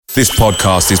This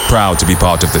podcast is proud to be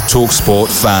part of the TalkSport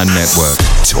Fan Network.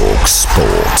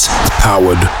 TalkSport.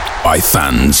 Powered by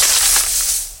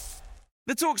fans.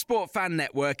 The TalkSport Fan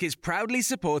Network is proudly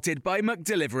supported by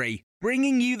McDelivery,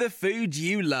 bringing you the food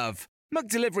you love.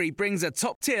 McDelivery brings a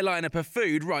top-tier lineup of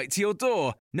food right to your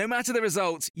door. No matter the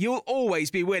result, you'll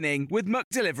always be winning with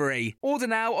McDelivery. Order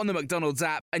now on the McDonald's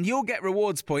app and you'll get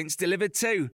rewards points delivered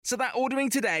too. So that ordering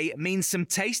today means some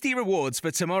tasty rewards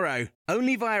for tomorrow.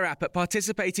 Only via app at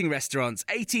participating restaurants.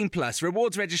 18 plus.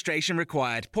 Rewards registration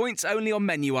required. Points only on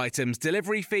menu items.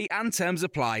 Delivery fee and terms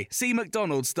apply. See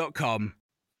mcdonalds.com.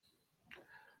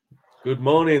 Good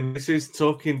morning. This is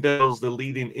Talking Devils, the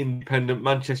leading independent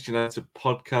Manchester United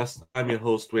podcast. I'm your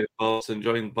host, Wade Barton,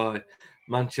 joined by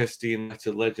Manchester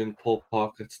United legend Paul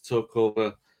Parker to talk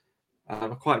over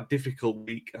a quite difficult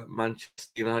week at Manchester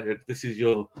United. This is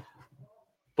your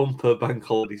bumper bank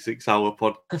holiday 6-hour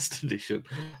podcast edition.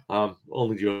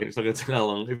 Only joking, it's not going to take that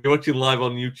long. If you're watching live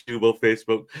on YouTube or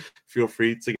Facebook, feel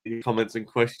free to get your comments and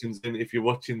questions in. If you're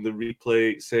watching the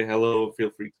replay, say hello, feel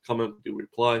free to comment, do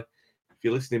reply. If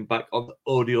you're listening back on the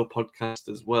audio podcast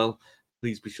as well,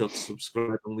 please be sure to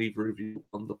subscribe and leave a review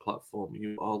on the platform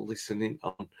you are listening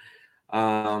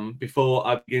on. Before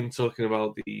I begin talking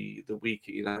about the week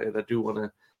at United, I do want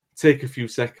to take a few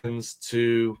seconds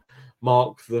to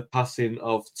mark the passing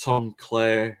of Tom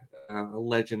Clare, a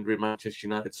legendary Manchester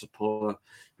United supporter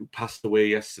who passed away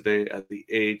yesterday at the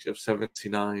age of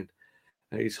 79.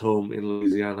 At his home in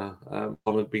Louisiana.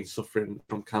 Tom had been suffering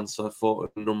from cancer for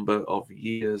a number of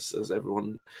years, as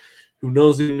everyone who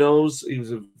knows him knows. He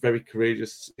was very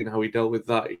courageous in how he dealt with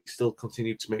that. He still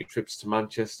continued to make trips to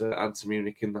Manchester and to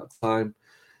Munich in that time.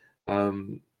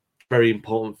 Very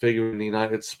important figure in the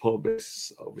United support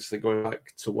base, obviously going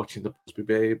back to watching the Busby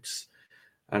Babes,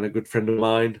 and a good friend of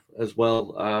mine as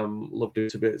well. Loved him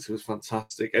to bits. It was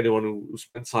fantastic. Anyone who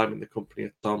spent time in the company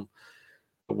of Tom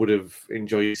would have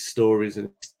enjoyed his stories and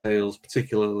his tales,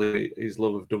 particularly his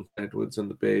love of Duncan Edwards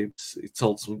and the Babes. He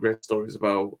told some great stories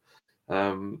about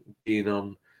being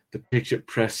on the pitch at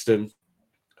Preston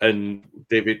and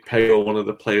David Payne, one of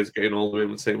the players, getting hold of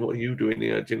him and saying, "What are you doing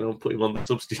here?" Do you know, put him on the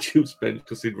substitutes bench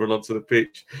because he'd run onto the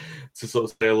pitch to sort of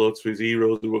say hello to his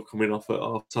heroes who were coming off at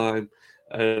half time.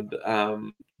 And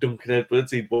Duncan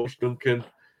Edwards, he'd watch Duncan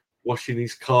washing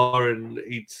his car, and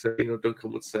he'd say,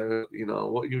 Duncan would say,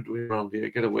 "What are you doing around here?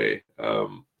 Get away."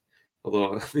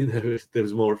 Although I think there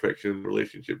was more affection in the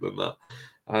relationship than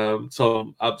that.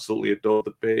 Tom absolutely adored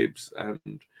the Babes, and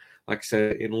like I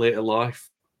said, in later life,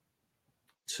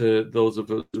 to those of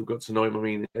us who got to know him, I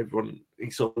mean, he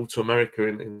sort of moved to America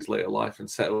in his later life and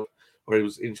settled, where he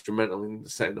was instrumental in the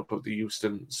setting up of the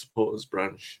Houston supporters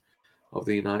branch of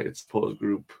the United supporters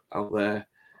group out there.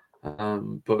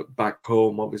 But back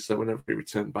home, obviously, whenever he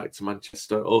returned back to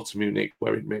Manchester or to Munich,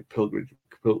 where he'd made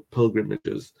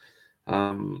pilgrimages,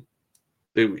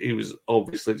 he was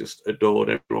obviously just adored.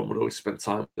 Everyone would always spend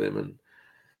time with him. And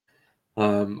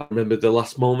I remember the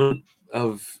last moment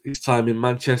of his time in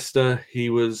Manchester.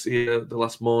 He was here the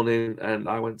last morning, and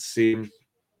I went to see him,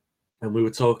 and we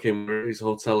were talking. We were at his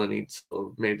hotel, and he'd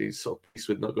sort of made his sort of peace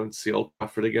with not going to see Old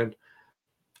Trafford again.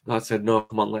 I said, "No,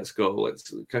 come on, let's go." I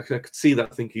could see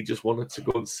that. I think he just wanted to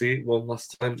go and see it one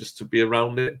last time, just to be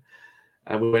around it.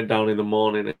 And we went down in the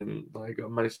morning, and I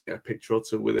managed to get a picture or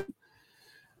two with him.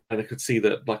 And I could see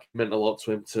that it meant a lot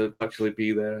to him to actually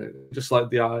be there, just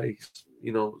like the eyes,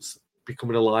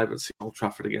 becoming alive and seeing Old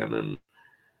Trafford again.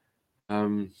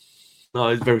 And no,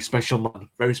 he's a very special man,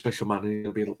 and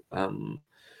he'll be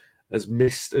as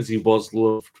missed as he was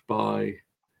loved by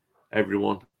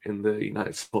everyone in the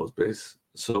United supporters base.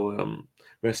 So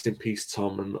rest in peace,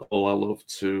 Tom, and all our love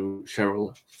to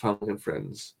Cheryl, family and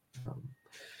friends.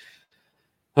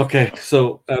 Okay,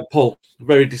 so Paul,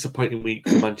 very disappointing week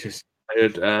for Manchester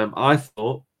United. I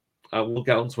thought, we'll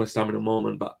get onto West Ham in a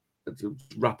moment, but to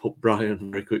wrap up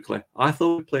Brighton very quickly, I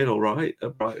thought we played all right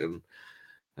at Brighton.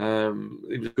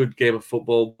 It was a good game of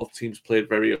football. Both teams played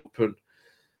very open,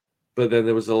 but then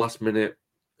there was a last-minute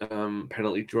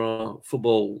penalty draw.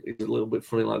 Football is a little bit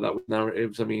funny like that with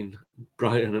narratives. I mean,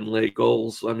 Brighton and late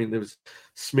goals. I mean, there was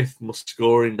Smith must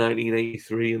score in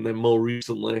 1983, and then more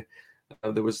recently,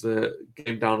 there was the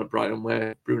game down at Brighton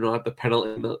where Bruno had the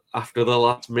penalty after the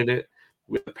last minute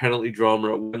with the penalty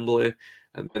drama at Wembley,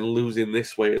 and then losing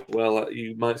this way as well.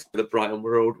 You might say the Brighton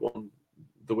were owed one,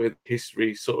 the way the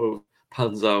history sort of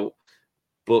pans out,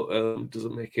 but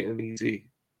doesn't make it an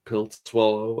easy pill to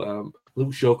swallow.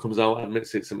 Luke Shaw comes out and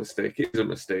admits it's a mistake. It is a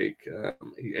mistake. And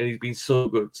he's been so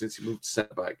good since he moved to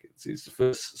centre-back. It's the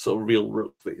first sort of real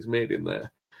run that he's made in there.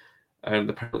 And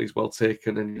the penalty's well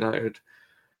taken, and United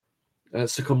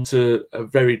succumbed to a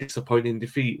very disappointing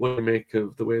defeat. What do you make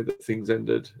of the way that things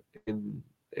ended in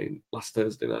last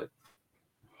Thursday night?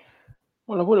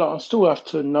 Well, I still have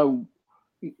to know.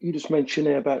 You just mentioned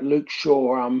there about Luke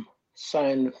Shaw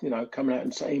saying, coming out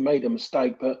and saying he made a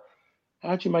mistake. But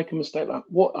how do you make a mistake like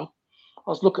what? I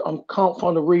was looking. I can't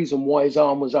find a reason why his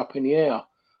arm was up in the air.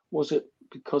 Was it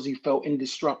because he felt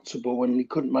indestructible and he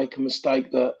couldn't make a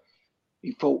mistake that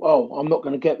he thought, oh, I'm not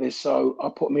going to get this, so I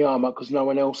put my arm up because no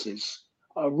one else is?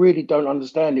 I really don't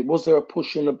understand it. Was there a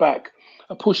push in the back?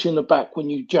 A push in the back when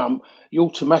you jump, you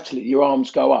automatically, your arms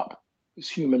go up. It's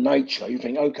human nature. You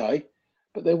think, okay.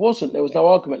 But there wasn't. There was no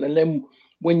argument. And then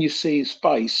when you see his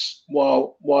face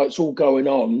while it's all going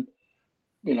on,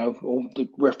 or the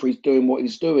referee's doing what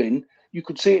he's doing, you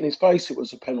could see it in his face it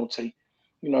was a penalty.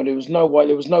 There was no way,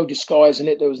 there was no disguising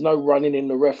it. There was no running in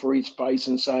the referee's face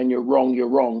and saying, you're wrong, you're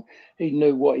wrong. He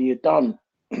knew what he had done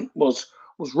was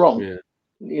wrong. Yeah.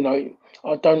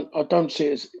 I don't see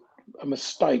it as a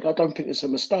mistake. I don't think it's a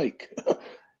mistake.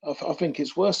 I think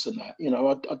it's worse than that.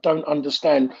 I don't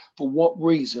understand for what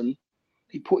reason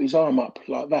he put his arm up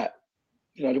like that.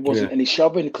 There wasn't any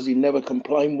shoving because he never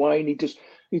complained, Wayne.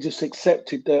 He just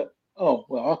accepted that, oh,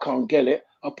 well, I can't get it.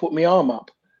 I put my arm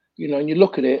up. And you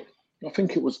look at it, I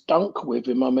think it was Dunk with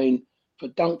him. I mean, for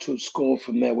Dunk to have scored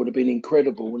from there would have been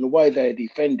incredible. And the way they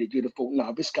defended, you'd have thought,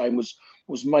 no, this game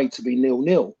was made to be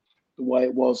 0-0. The way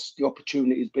it was, the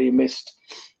opportunities being missed,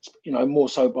 more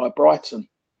so by Brighton.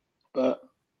 But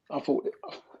I thought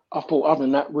other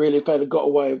than that, really, if they'd have got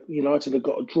away, United had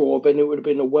got a draw, then it would have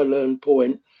been a well-earned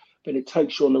point. But it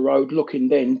takes you on the road looking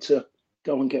then to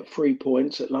go and get 3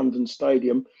 points at London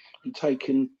Stadium and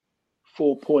taking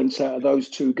 4 points out of those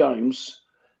two games.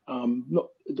 I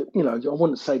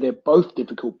wouldn't say they're both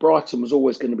difficult. Brighton was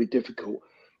always going to be difficult.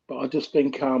 But I just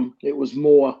think it was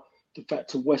more the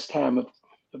fact that West Ham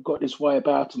have got this way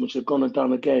about them, which they've gone and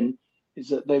done again, is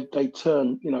that they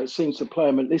turn, it seems to play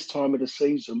them at this time of the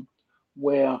season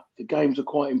where the games are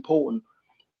quite important.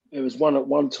 There was one at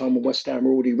one time when West Ham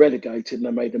were already relegated and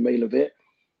they made a meal of it.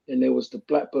 And there was the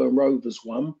Blackburn Rovers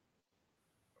one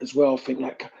as well.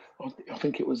 I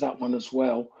think it was that one as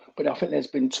well. But I think there's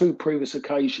been 2 previous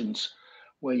occasions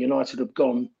where United have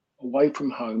gone away from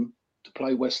home to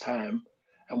play West Ham,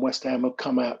 and West Ham have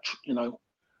come out,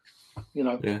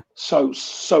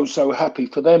 so happy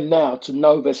for them now to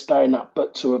know they're staying up,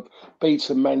 but to have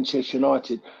beaten Manchester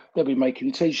United, they'll be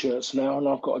making T-shirts now, and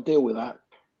I've got to deal with that.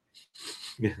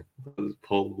 Yeah,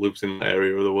 Paul lives in that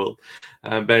area of the world.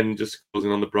 Ben, just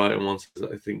closing on the Brighton one,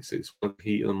 I think it's one of the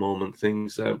heat of the moment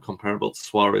things comparable to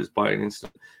Suarez Bayern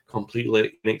incident,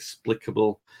 completely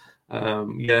inexplicable. I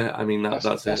mean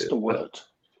that's the word.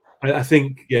 I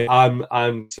think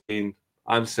I'm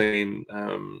saying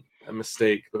a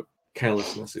mistake, but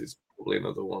carelessness is probably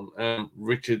another one.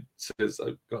 Richard says,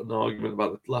 I've got an argument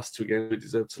about the last 2 games we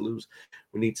deserve to lose.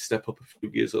 We need to step up a few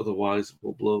gears, otherwise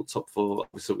we'll blow top 4.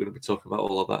 Obviously, we're going to be talking about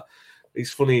all of that.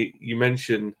 It's funny, you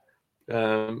mentioned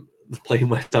playing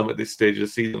West Ham at this stage of the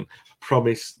season. I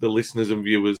promise the listeners and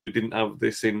viewers we didn't have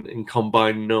this in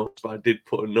combined notes, but I did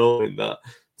put a note in that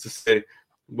to say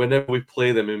whenever we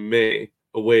play them in May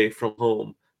away from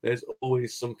home, there's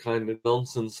always some kind of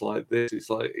nonsense like this.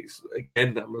 It's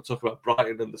again, I'm going to talk about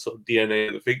Brighton and the sort of DNA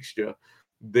of the fixture.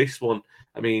 This one,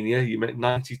 I mean, you met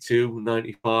 92,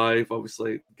 95,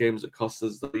 obviously games that cost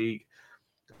us the league.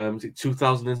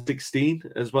 2016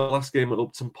 as well. Last game at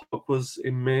Upton Park was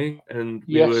in May, and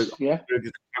we were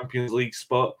the Champions League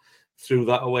spot through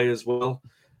that away as well.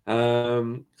 I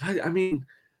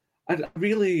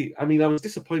was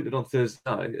disappointed on Thursday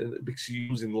night because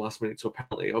you're using the last minute to a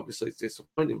penalty. Obviously, it's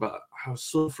disappointing, but I was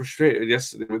so frustrated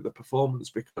yesterday with the performance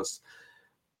because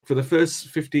for the first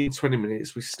 15, 20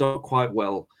 minutes, we start quite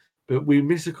well, but we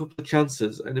miss a couple of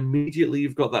chances, and immediately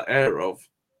you've got that air of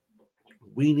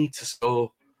we need to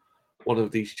score one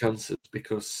of these chances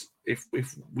because if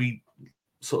we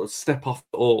sort of step off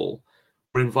at all,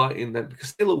 we're inviting them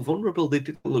because they look vulnerable. They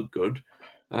didn't look good.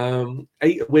 8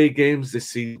 away games this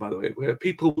season, by the way, where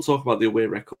people will talk about the away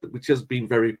record, which has been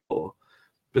very poor,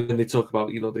 but then they talk about,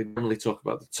 they normally talk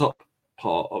about the top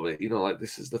part of it, like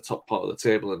this is the top part of the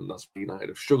table, and that's where United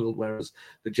have struggled, whereas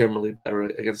they're generally better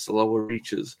against the lower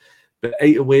reaches. But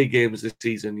 8 away games this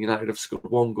season, United have scored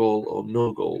 1 goal or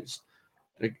no goals,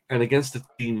 and against a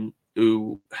team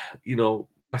who,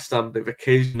 West Ham, they've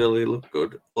occasionally looked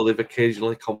good, or they've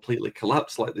occasionally completely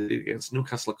collapsed like they did against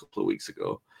Newcastle a couple of weeks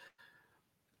ago.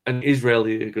 And it is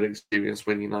rarely a good experience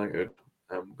when United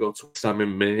go to West Ham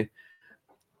in May.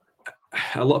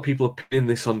 A lot of people are pinning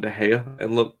this on De Gea,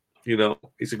 and look,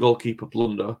 it's a goalkeeper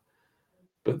blunder.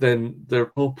 But then there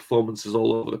are poor performances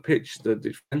all over the pitch. The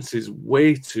defence is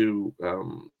way too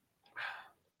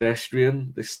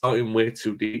pedestrian. They're starting way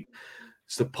too deep.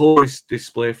 It's the poorest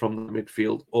display from the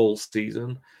midfield all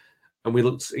season. And we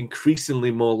looked increasingly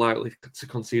more likely to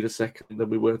concede a second than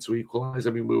we were to equalise.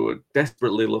 I mean, we were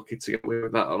desperately lucky to get away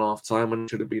with that on half time, and it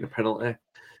should have been a penalty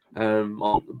by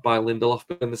Lindelof.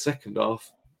 But in the second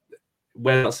half,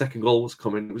 where that second goal was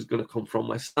coming, it was going to come from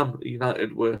West Ham.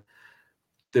 United were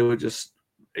just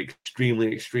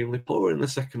extremely, extremely poor in the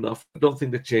second half. I don't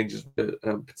think the changes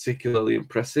were particularly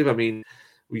impressive. I mean,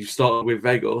 you started with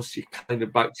Vegas, you kind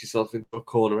of backed yourself into a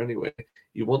corner anyway.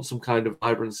 You want some kind of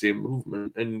vibrancy and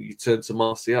movement, and you turn to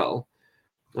Martial.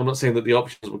 I'm not saying that the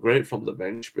options were great from the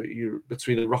bench, but you're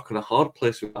between a rock and a hard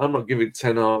place. I'm not giving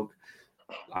Ten Hag,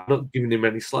 I'm not giving him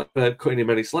any slack, cutting him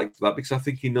any slack for that, because I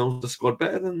think he knows the squad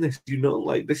better than this.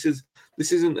 Like this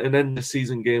isn't an end of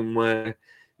season game where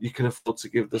you can afford to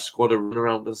give the squad a run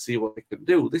around and see what they can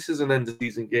do. This is an end of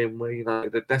season game where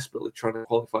United are desperately trying to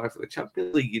qualify for the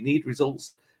Champions League. You need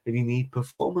results and you need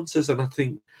performances. And I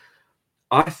think,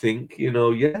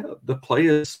 the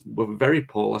players were very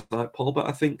poor last night, Paul, but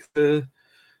I think the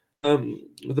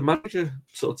manager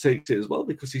sort of takes it as well,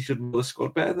 because he should know the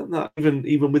squad better than that.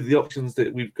 Even with the options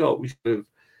that we've got, we should have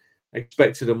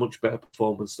expected a much better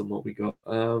performance than what we got.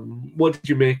 What did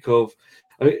you make of?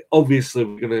 I mean, obviously,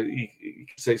 you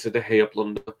can say it's a De Gea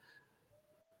blunder,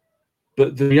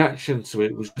 but the reaction to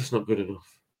it was just not good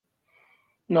enough.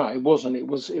 No, it wasn't. It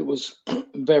was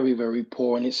very, very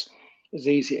poor, and it's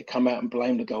easy to come out and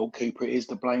blame the goalkeeper. It is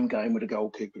the blame game with the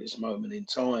goalkeeper at this moment in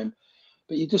time.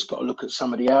 But you just got to look at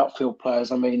some of the outfield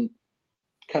players. I mean,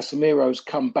 Casemiro's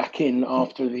come back in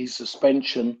after his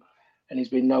suspension, and he's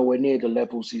been nowhere near the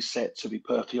levels he's set, to be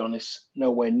perfectly honest.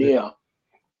 Nowhere near.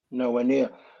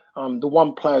 The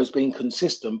one player who's been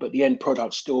consistent, but the end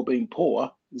product's still being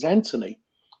poor, is Anthony.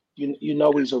 You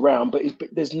know he's around, but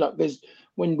there's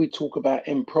when we talk about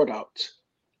end product,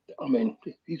 I mean,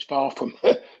 he's far from.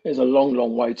 There's a long,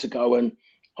 long way to go, and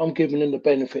I'm giving him the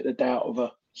benefit of the doubt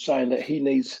of saying that he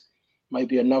needs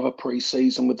maybe another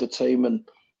pre-season with the team, and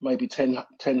maybe Ten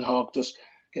Hag just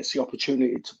gets the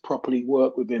opportunity to properly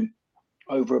work with him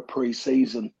over a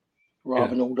pre-season, rather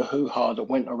than all the hoo-ha that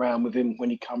went around with him when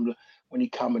he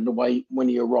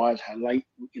arrived, how late,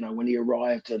 when he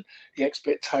arrived, and the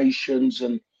expectations,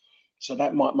 and so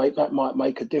that might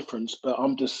make a difference. But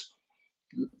I'm just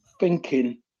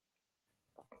thinking,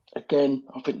 again,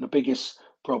 I think the biggest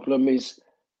problem is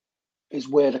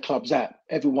where the club's at.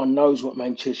 Everyone knows what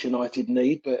Manchester United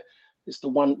need, but it's the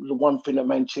one thing that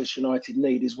Manchester United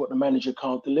need is what the manager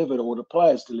can't deliver or the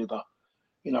players deliver.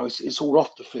 It's all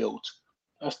off the field.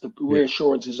 That's the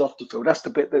reassurance is off the field. That's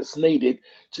the bit that's needed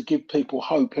to give people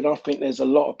hope. And I think there's a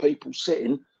lot of people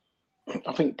sitting.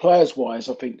 I think players-wise,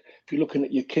 I think if you're looking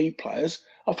at your key players,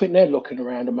 I think they're looking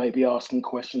around and maybe asking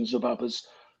questions of others.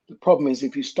 The problem is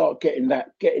if you start getting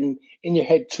in your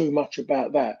head too much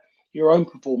about that, your own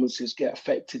performances get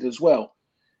affected as well,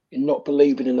 in not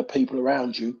believing in the people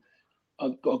around you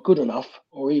are good enough,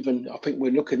 or even I think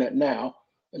we're looking at now,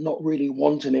 and not really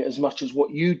wanting it as much as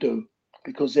what you do,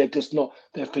 because they're just not.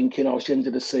 They're thinking, it's the end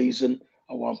of the season.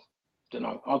 I don't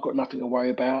know. I've got nothing to worry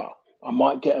about. I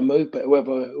might get a move, but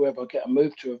whoever I get a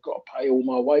move to, I've got to pay all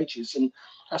my wages, and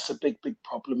that's a big, big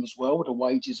problem as well. The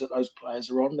wages that those players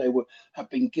are on, have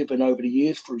been given over the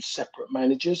years through separate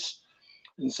managers.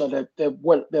 And so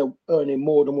they're earning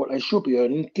more than what they should be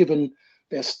earning, given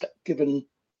their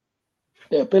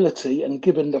ability and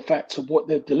given the fact of what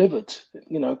they've delivered.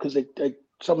 Because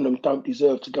some of them don't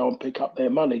deserve to go and pick up their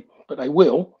money, but they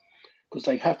will, because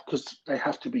they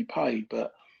have to be paid.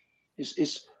 But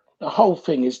it's the whole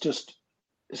thing is just,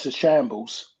 it's a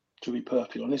shambles, to be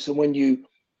perfectly honest. And when you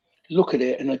look at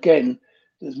it, and again,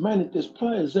 there's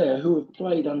players there who have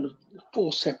played under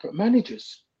 4 separate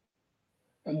managers.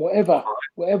 And whatever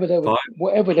they were,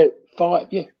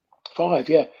 5,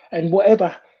 yeah. And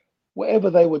whatever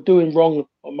they were doing wrong,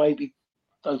 or maybe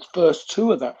those first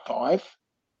 2 of that 5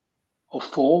 or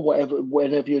 4,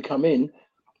 whenever you come in,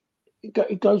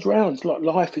 it goes round. It's like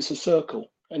life is a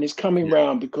circle, and it's coming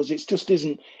round because it just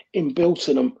isn't inbuilt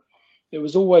in them. There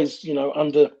was always,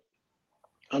 under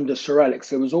Sir Alex,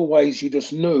 there was always, you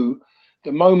just knew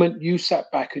the moment you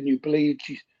sat back and you believed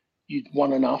you'd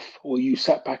won enough, or you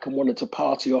sat back and wanted to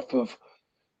party off of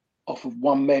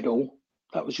one medal,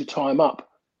 that was your time up.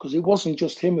 Because it wasn't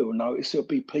just him who would notice; it'll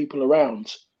be people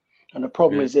around. And the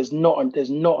problem is there's not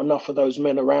enough of those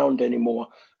men around anymore.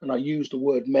 And I use the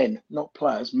word men, not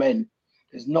players, men.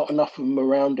 There's not enough of them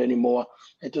around anymore.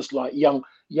 They're just like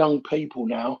young people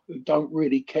now who don't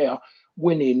really care.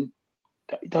 Winning,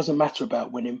 it doesn't matter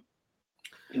about winning.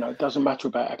 You know, it doesn't matter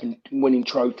about winning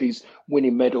trophies,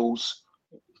 winning medals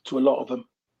to a lot of them.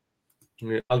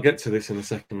 Yeah, I'll get to this in a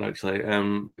second, actually.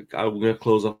 I'm going to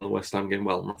close off on the West Ham game.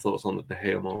 Well, my thoughts on the De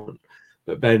Gea moment.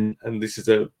 But Ben, and this is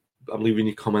I'm leaving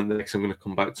your comment next. I'm going to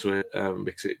come back to it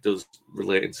because it does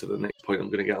relate into the next point I'm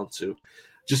going to get onto.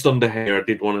 Just on De Gea, I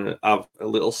did want to have a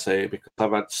little say because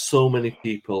I've had so many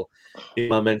people in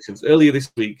my mentions. Earlier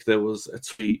this week, there was a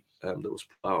tweet that was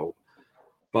put out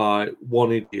by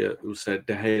one idiot who said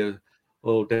De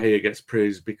Gea gets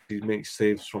praised because he makes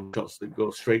saves from shots that go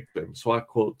straight to him. So I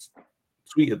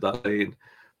tweeted that saying,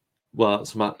 well,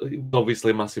 it's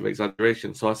obviously a massive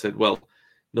exaggeration. So I said, well,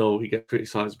 no, he gets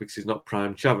criticised because he's not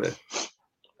prime Xavi,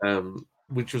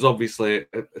 which was obviously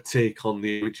a take on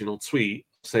the original tweet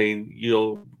saying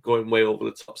you're going way over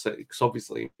the top set because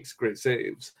obviously he makes great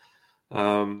saves,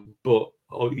 but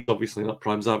he's obviously not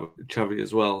prime Xavi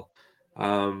as well.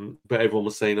 But everyone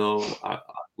was saying,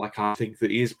 I think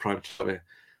that he is prime Xavi.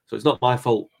 So it's not my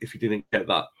fault if you didn't get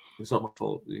that. It's not my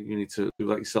fault. You need to do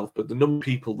that yourself. But the number of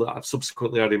people that I've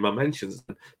subsequently had in my mentions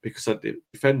because I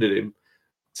defended him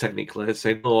technically,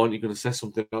 saying, "Oh, aren't you going to say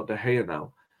something about De Gea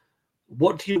now?"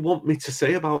 What do you want me to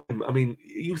say about him? I mean,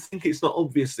 you think it's not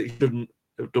obvious that he shouldn't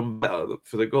have done better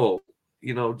for the goal?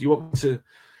 You know, do you want me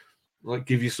to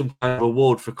give you some kind of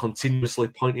award for continuously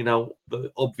pointing out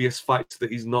the obvious facts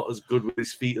that he's not as good with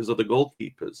his feet as other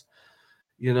goalkeepers?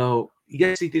 You know,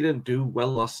 yes, he didn't do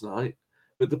well last night.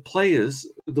 But the players,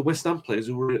 the West Ham players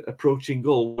who were approaching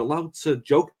goal, were allowed to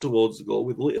jog towards the goal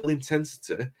with little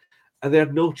intensity, and they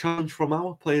had no challenge from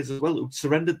our players as well, who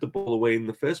surrendered the ball away in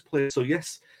the first place. So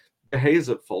yes, De Gea's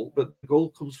at fault, but the goal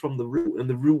comes from the root, and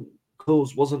the root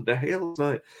cause wasn't De Gea last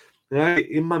night. And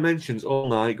in my mentions all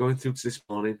night, going through to this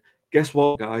morning, guess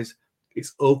what, guys?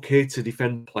 It's okay to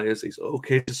defend players. It's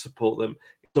okay to support them.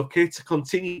 It's okay to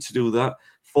continue to do that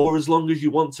for as long as you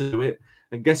want to do it.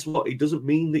 And guess what? It doesn't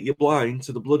mean that you're blind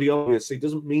to the bloody obvious. It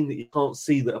doesn't mean that you can't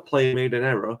see that a player made an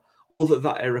error, or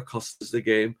that error cost us the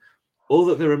game, or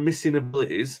that there are missing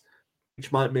abilities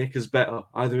which might make us better,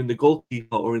 either in the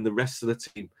goalkeeper or in the rest of the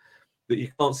team. That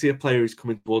you can't see a player who's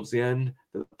coming towards the end,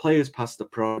 that the player's past the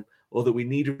prime, or that we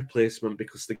need a replacement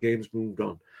because the game's moved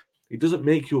on. It doesn't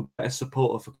make you a better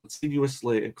supporter for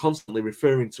continuously and constantly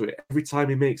referring to it every time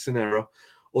he makes an error,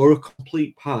 or a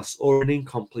complete pass, or an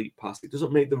incomplete pass. It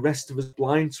doesn't make the rest of us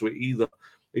blind to it either.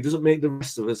 It doesn't make the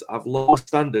rest of us have lower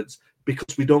standards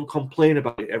because we don't complain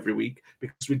about it every week,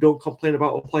 because we don't complain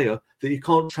about a player that you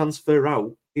can't transfer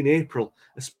out in April,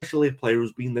 especially a player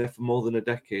who's been there for more than a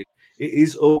decade. It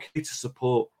is okay to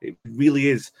support. It really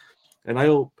is. And I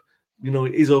hope,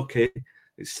 it is okay.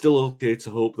 It's still okay to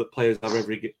hope that players have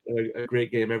a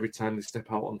great game every time they step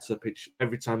out onto the pitch,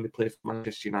 every time they play for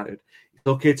Manchester United. It's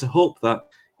okay to hope that,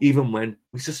 even when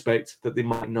we suspect that they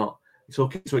might not. It's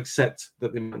okay to accept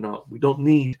that they might not. We don't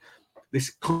need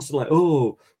this constant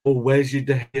where's your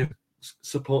De Gea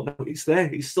support now? It's there.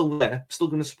 He's still there. I'm still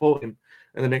going to support him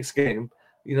in the next game.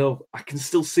 I can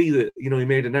still see that, he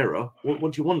made an error. What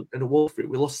do you want? An award for it?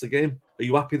 We lost the game. Are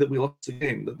you happy that we lost the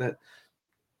game?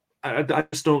 I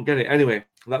just don't get it. Anyway,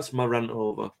 that's my rant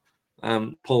over.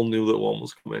 Paul knew that one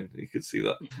was coming. You could see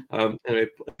that. Anyway,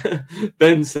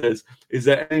 Ben says, is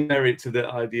there any merit to the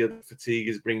idea that fatigue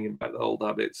is bringing back the old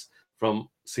habits from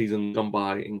season gone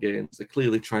by in games? They're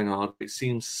clearly trying hard. It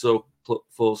seems so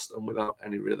forced and without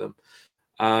any rhythm.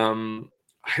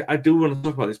 I do want to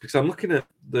talk about this because I'm looking at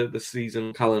the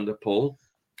season calendar, Paul.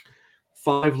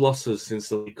 5 losses since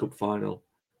the League Cup final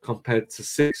compared to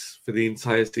 6 for the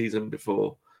entire season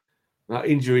before. Now,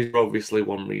 injuries are obviously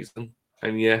one reason.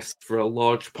 And yes, for a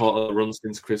large part of the run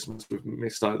since Christmas, we've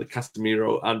missed either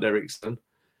Casemiro and Eriksen.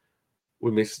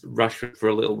 We missed Rashford for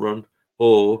a little run,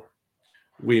 or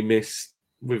we've missed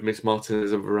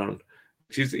Martinez and Varane,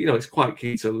 which is, it's quite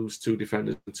key to lose 2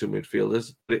 defenders and 2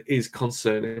 midfielders. But it is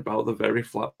concerning about the very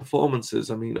flat performances.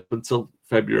 I mean, up until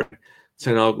February,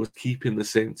 Ten Hag was keeping the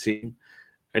same team,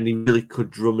 and he really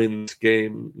could drum in this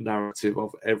game narrative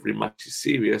of every match is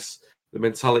serious. The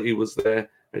mentality was there,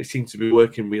 and it seemed to be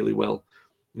working really well.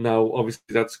 Now, obviously,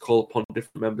 that's call upon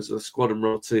different members of the squad and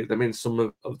rotate them in,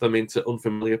 some of them into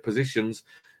unfamiliar positions.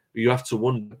 You have to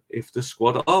wonder if the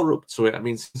squad are up to it. I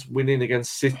mean, since winning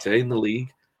against City in the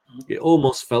league, it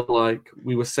almost felt like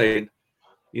we were saying,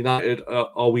 United,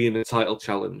 are we in a title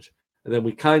challenge? And then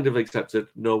we kind of accepted,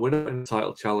 no, we're not in a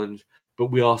title challenge,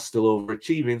 but we are still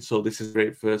overachieving, so this is a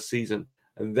great first season.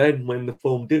 And then when the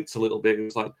form dipped a little bit, it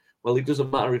was like, well, it doesn't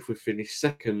matter if we finish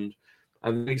second.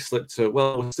 And then he slipped to,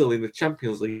 well, we're still in the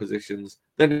Champions League positions.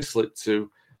 Then he slipped to,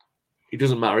 it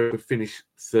doesn't matter if we finish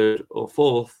 3rd or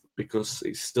 4th because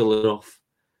it's still enough.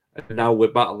 And now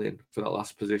we're battling for that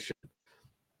last position.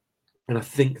 And I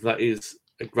think that is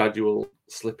a gradual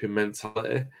slip in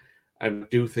mentality. And I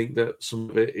do think that some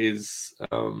of it is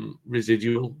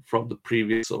residual from the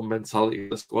previous sort of mentality of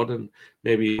the squad. And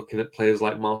maybe looking at players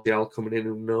like Martial coming in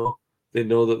who they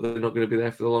know that they're not going to be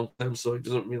there for the long term, so it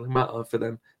doesn't really matter for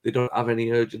them. They don't have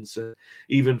any urgency.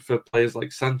 Even for players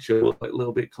like Sancho, like a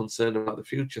little bit concerned about the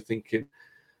future, thinking,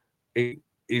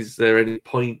 is there any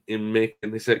point in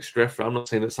making this extra effort? I'm not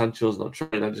saying that Sancho's not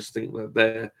trying. I just think that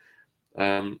they're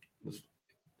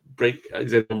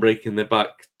breaking their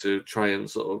back to try and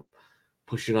sort of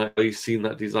pushing out. You've seen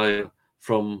that desire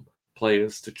from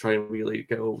players to try and really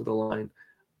get over the line.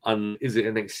 And is it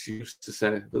an excuse to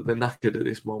say that they're knackered at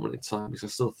this moment in time? Because I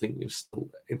still think you're still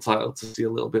entitled to see a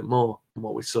little bit more than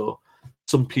what we saw.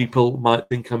 Some people might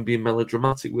think I'm being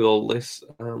melodramatic with all this.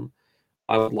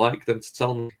 I would like them to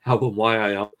tell me how and why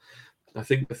I am. I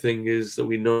think the thing is that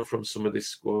we know from some of this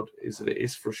squad is that it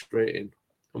is frustrating.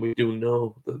 And we do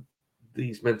know that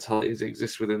these mentalities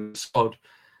exist within the squad.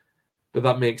 But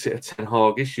that makes it a Ten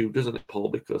Hag issue, doesn't it, Paul?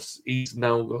 Because he's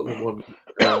now got the one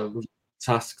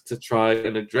task to try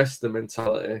and address the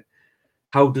mentality.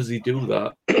 How does he do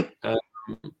that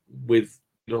with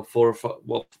 4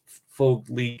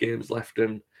 league games left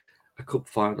and a cup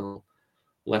final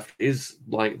left? Is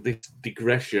like this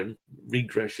regression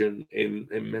in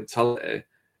mentality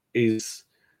it's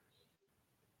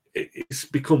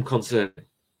become concerning.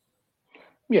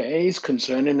 Yeah, it is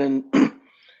concerning, and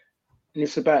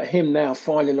it's about him now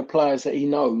finding the players that he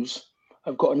knows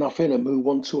have got enough in them who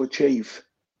want to achieve,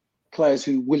 players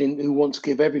who want to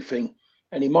give everything.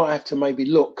 And he might have to maybe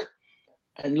look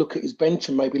at his bench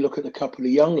and maybe look at a couple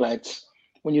of young lads.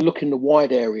 When you look in the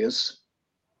wide areas,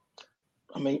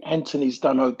 I mean, Anthony's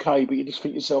done okay, but you just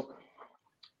think to yourself,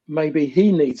 maybe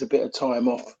he needs a bit of time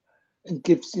off and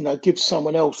gives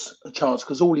someone else a chance,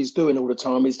 because all he's doing all the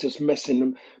time is just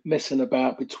messing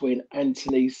about between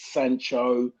Anthony,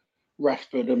 Sancho,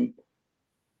 Rashford and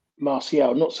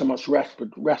Martial. Not so much Rashford.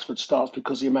 Rashford starts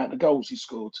because of the amount of goals he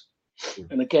scored.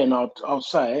 And again, I'll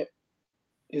say it,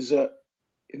 is that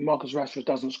if Marcus Rashford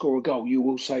doesn't score a goal, you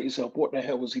will say to yourself, what the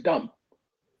hell has he done?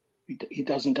 He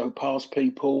doesn't go past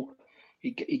people.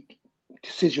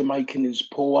 Decision making is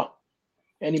poor.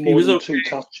 Any more than two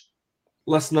touch.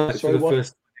 Last night for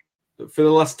the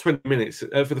last 20 minutes,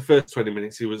 for the first 20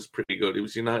 minutes, he was pretty good. He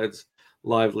was United's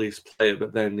liveliest player,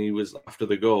 but then he was, after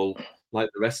the goal,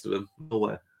 like the rest of them,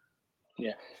 nowhere.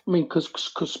 Yeah, I mean,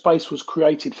 because space was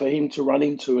created for him to run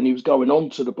into, and he was going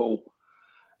on to the ball.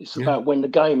 It's about when the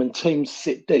game and teams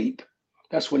sit deep,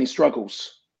 that's when he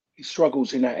struggles. He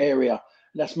struggles in that area.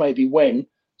 And that's maybe when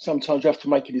sometimes you have to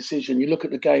make a decision. You look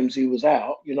at the games he was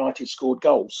out, United scored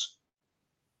goals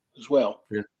as well.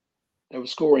 Yeah. They were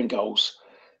scoring goals.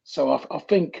 So I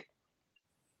think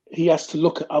he has to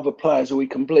look at other players who he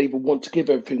can believe and want to give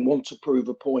everything, want to prove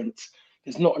a point.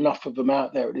 There's not enough of them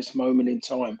out there at this moment in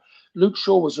time. Luke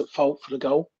Shaw was at fault for the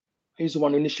goal. He's the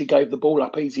one who initially gave the ball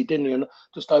up easy, didn't he? And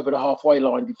just over the halfway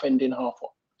line, defending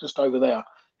just over there.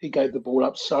 He gave the ball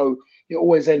up. So it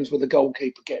always ends with the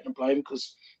goalkeeper getting the blame,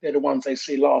 because they're the ones they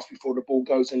see last before the ball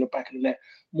goes in the back of the net.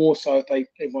 More so if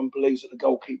everyone believes that the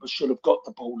goalkeeper should have got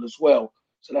the ball as well.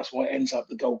 So that's why it ends up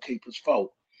the goalkeeper's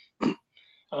fault.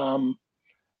 The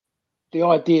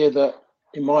idea that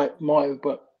it might,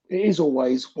 but it is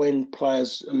always when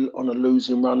players are on a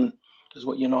losing run, is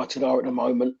what United are at the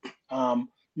moment,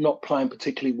 not playing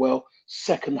particularly well.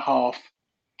 Second halves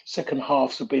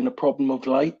have been a problem of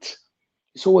late.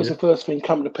 It's always the first thing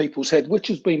coming to people's head, which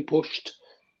has been pushed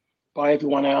by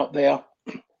everyone out there,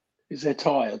 is they're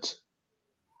tired.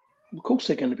 Of course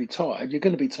they're going to be tired. You're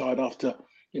going to be tired after,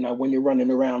 when you're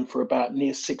running around for about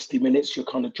near 60 minutes, you're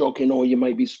kind of jogging, or you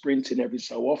may be sprinting every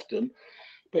so often.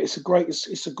 But it's a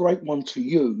great one to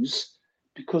use,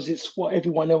 because it's what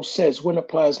everyone else says. When a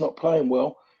player's not playing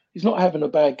well, he's not having a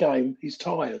bad game, he's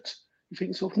tired. You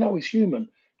think to yourself, no, he's human.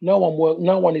 No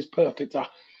one is perfect,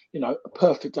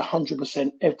 perfect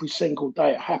 100% every single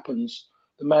day. It happens.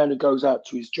 The man who goes out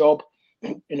to his job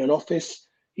in an office,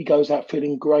 he goes out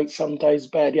feeling great, some days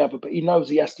bad, the other, but he knows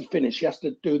he has to finish. He has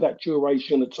to do that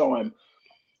duration of time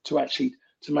to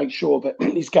make sure that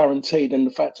he's guaranteed, and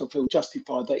the fact to feel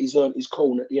justified that he's earned his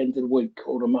corn at the end of the week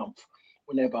or the month,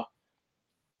 whenever.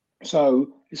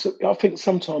 So I think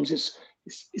sometimes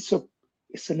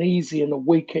it's an easy and a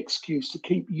weak excuse to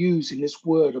keep using this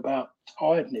word about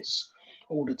tiredness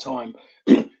all the time.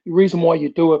 The reason why you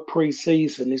do a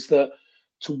pre-season is that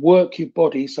to work your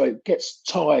body so it gets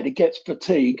tired, it gets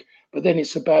fatigued, but then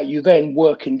it's about you then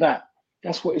working that.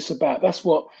 That's what it's about. That's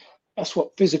what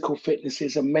physical fitness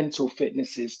is and mental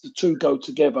fitness is. The two go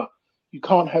together. You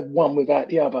can't have one without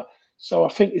the other. So I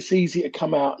think it's easy to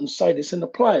come out and say this. And the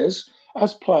players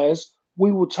as players,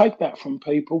 we will take that from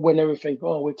people when they think,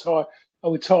 oh, we're tired.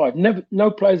 Oh, we're tired. Never,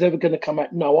 no player's ever going to come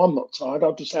out, no, I'm not tired.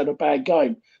 I've just had a bad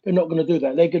game. They're not going to do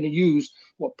that. They're going to use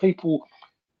what people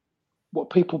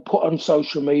put on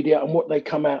social media and what they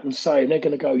come out and say, and they're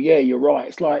going to go, yeah, you're right.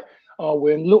 It's like, oh,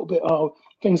 we're a little bit, oh,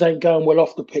 things ain't going well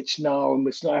off the pitch now, and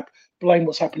it's like, blame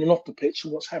what's happening off the pitch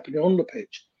and what's happening on the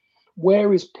pitch.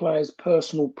 Where is players'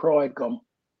 personal pride gone?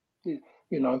 You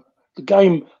know, the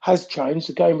game has changed.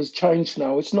 The game has changed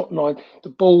now. It's not nine. The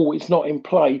ball is not in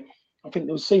play. I think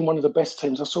they've seen one of the best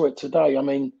teams. I saw it today. I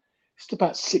mean, it's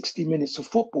about 60 minutes of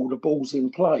football. The ball's in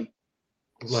play.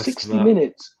 Less 60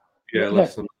 minutes. Yeah,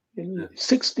 less than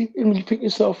 60. And you think to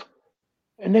yourself,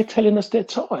 and they're telling us they're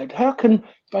tired. How can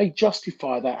they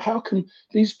justify that? How can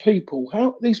these people,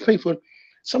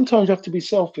 sometimes you have to be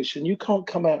selfish, and you can't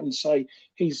come out and say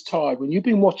he's tired when you've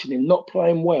been watching him not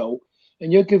playing well,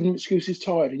 and you're giving him excuses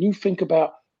tired, and you think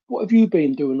about what have you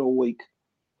been doing all week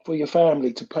for your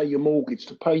family, to pay your mortgage,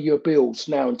 to pay your bills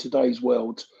now in today's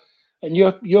world, and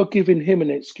you're giving him an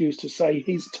excuse to say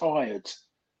he's tired.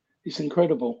 It's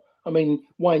incredible. I mean,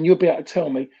 Wayne, you'll be able to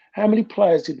tell me, how many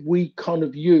players did we kind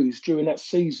of use during that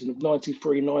season of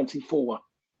 93, 94?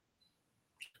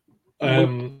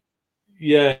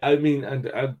 Yeah, I mean,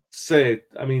 and I'd say,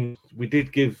 I mean, we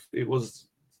did give, that was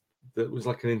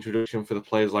like an introduction for the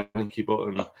players like Anki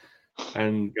Button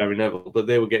and Gary Neville, but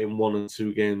they were getting 1 and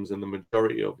 2 games, and the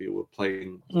majority of you were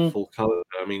playing full calendar.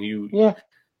 I mean,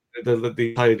 the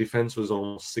entire defence was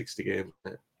almost 60 games.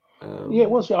 Yeah, it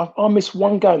was. I missed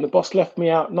one game. The boss left me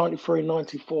out 93,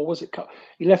 94. Was it?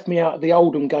 He left me out of the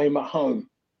Oldham game at home.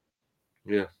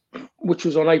 Yeah. Which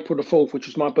was on April the 4th, which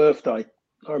was my birthday.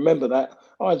 I remember that.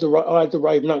 I had the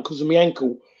Raven ump because of my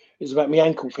ankle. It was about my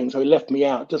ankle thing, so he left me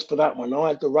out just for that one. I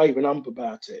had the Raven ump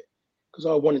about it because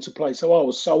I wanted to play. So I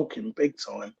was sulking big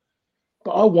time.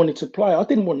 But I wanted to play. I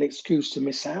didn't want an excuse to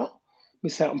miss out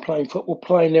on playing football,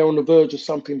 playing there on the verge of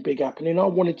something big happening. I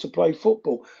wanted to play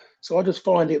football. So I just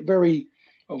find it very,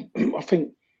 I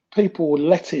think people are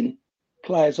letting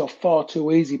players off far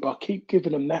too easy, but I keep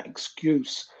giving them that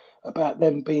excuse about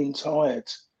them being tired.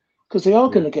 Because they are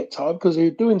going to get tired because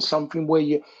they're doing something where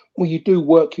you do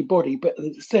work your body. But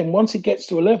then once it gets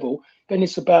to a level, then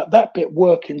it's about that bit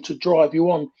working to drive you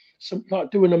on. So,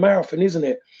 like doing a marathon, isn't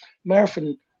it?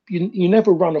 Marathon, you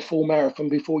never run a full marathon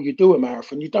before you do a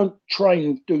marathon. You don't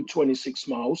do 26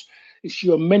 miles. It's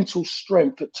your mental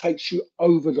strength that takes you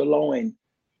over the line.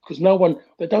 Because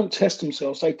they don't test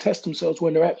themselves. They test themselves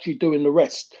when they're actually doing the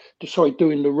race.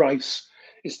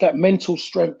 It's that mental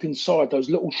strength inside, those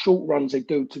little short runs they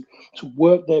do to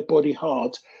work their body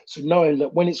hard. So knowing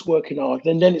that when it's working hard,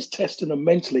 then it's testing them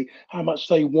mentally how much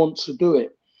they want to do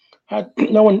it.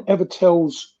 No one ever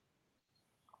tells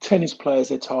tennis players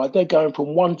they're tired. They're going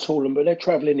from one tournament, but they're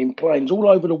traveling in planes all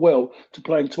over the world to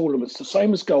playing tournaments. The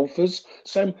same as golfers,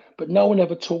 but no one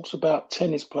ever talks about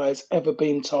tennis players ever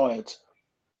being tired.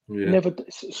 Yeah. Never.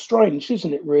 It's strange,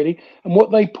 isn't it, really? And what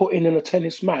they put in a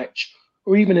tennis match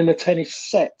or even in a tennis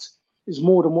set is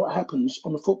more than what happens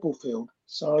on the football field.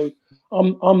 So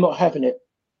I'm not having it.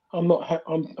 I'm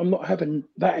not having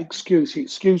that excuse.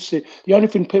 The only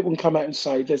thing people can come out and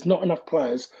say, there's not enough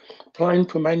players playing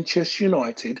for Manchester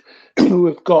United who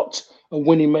have got a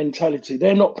winning mentality.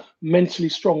 They're not mentally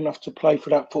strong enough to play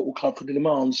for that football club for the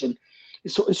demands, and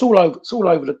it's all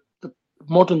over. The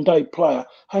modern day player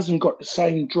hasn't got the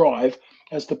same drive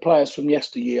as the players from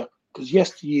yesteryear, because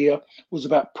yesteryear was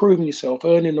about proving yourself,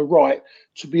 earning the right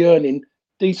to be earning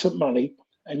decent money.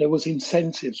 And there was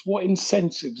incentives. What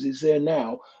incentives is there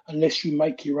now unless you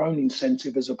make your own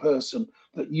incentive as a person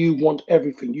that you want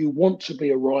everything? You want to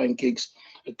be a Ryan Giggs,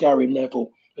 a Gary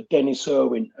Neville, a Dennis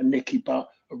Irwin, a Nicky Butt,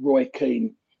 a Roy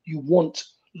Keane. You want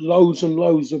loads and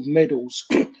loads of medals.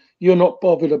 You're not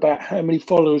bothered about how many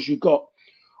followers you got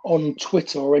on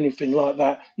Twitter or anything like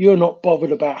that. You're not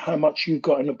bothered about how much you've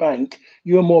got in the bank.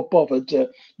 You're more bothered that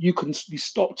you can be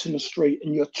stopped in the street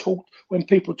and when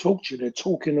people talk to you, they're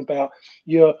talking about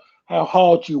how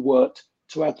hard you worked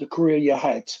to have the career you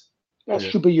had. That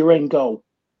should be your end goal.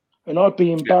 And I'd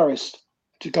be embarrassed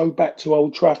to go back to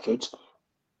Old Trafford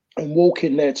and walk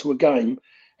in there to a game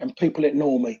and people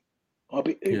ignore me.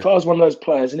 If I was one of those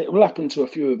players, and it will happen to a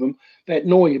few of them, they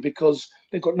ignore you because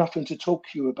they've got nothing to talk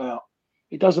to you about.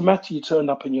 It doesn't matter you turned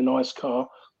up in your nice car,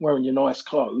 wearing your nice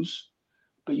clothes,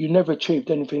 but you never achieved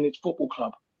anything in its football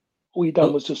club. All you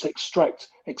done was just extract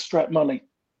money.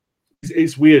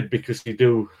 It's weird because you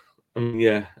do. I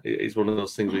mean, it's one of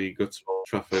those things where you go to Old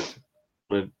Trafford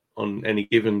on any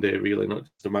given day, really, not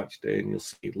just a match day, and you'll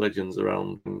see legends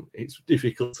around. And it's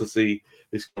difficult to see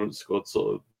this current squad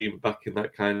sort of being back in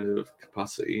that kind of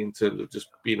capacity in terms of just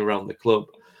being around the club.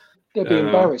 They'll be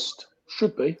embarrassed.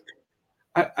 Should be.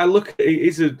 I look at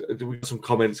it. We got some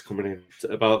comments coming in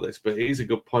about this, but it is a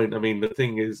good point. I mean, the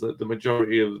thing is that a big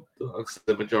majority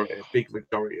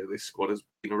of this squad has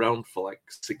been around for like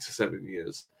 6 or 7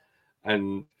 years,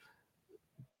 and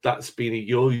that's been a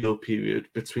yo-yo period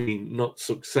between not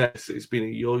success. It's been a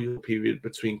yo-yo period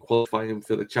between qualifying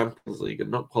for the Champions League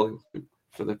and not qualifying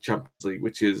for the Champions League,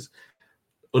 which is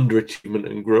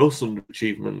underachievement and gross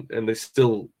underachievement, and they're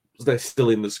still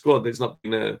in the squad. There's not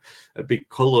been a big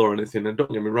colour or anything. And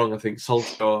don't get me wrong, I think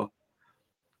Solskjaer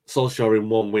in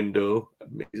one window,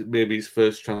 maybe his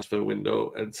first transfer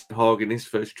window, and Hag in his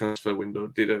first transfer window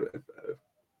did a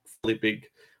fairly big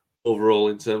overall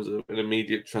in terms of an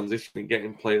immediate transition and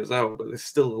getting players out. But there's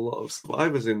still a lot of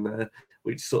survivors in there,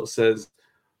 which sort of says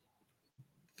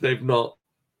they've not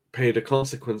paid a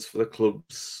consequence for the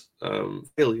club's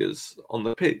failures on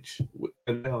the pitch,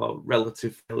 and they are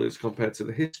relative failures compared to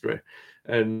the history.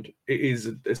 And it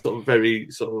is a sort of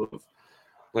very sort of,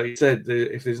 like you said,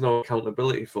 if there's no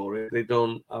accountability for it, they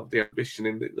don't have the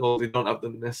ambition or they don't have the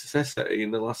necessity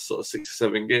in the last sort of 6 or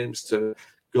 7 games to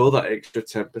go that extra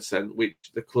 10%, which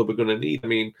the club are going to need. I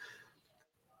mean,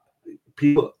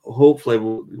 people hopefully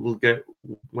will get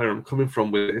where I'm coming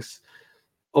from with this.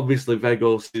 Obviously,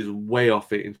 Weghorst is way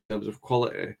off it in terms of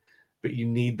quality, but you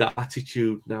need that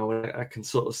attitude now. And I can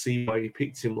sort of see why you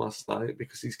picked him last night,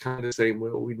 because he's kind of saying,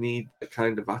 well, we need that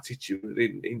kind of attitude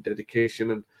in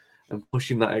dedication and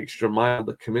pushing that extra mile,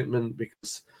 the commitment,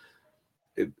 because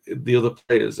the other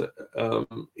players,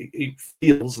 it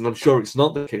feels, and I'm sure it's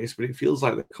not the case, but it feels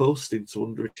like they're coasting to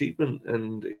underachievement,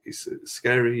 and it's a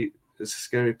scary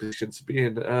position to be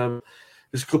in.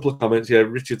 There's a couple of comments. Yeah,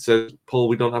 Richard says, Paul,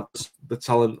 we don't have the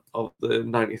talent of the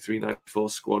 93-94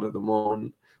 squad at the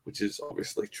moment, which is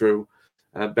obviously true.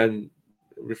 Ben,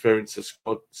 referring to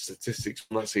squad statistics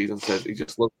from that season, said he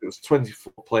just looked, it was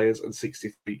 24 players and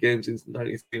 63 games in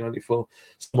 93-94.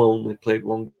 Some only played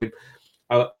one game.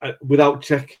 Without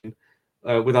checking,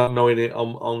 without knowing it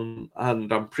on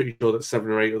hand, I'm pretty sure that 7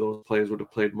 or 8 of those players would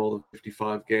have played more than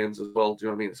 55 games as well. Do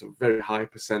you know what I mean? It's a very high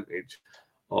percentage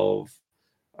of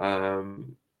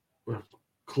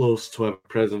close to a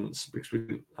presence, because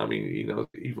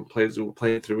even players who were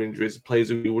playing through injuries, players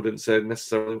who you wouldn't say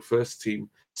necessarily first team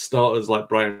starters like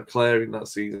Brian McClair in that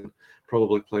season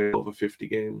probably played over 50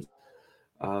 games.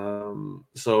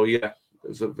 So yeah,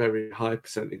 there's a very high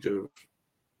percentage of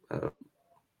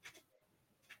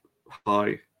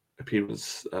high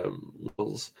appearance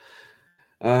levels.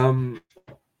 One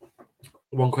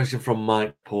question from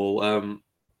Mike Paul.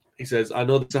 He says, I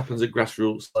know this happens at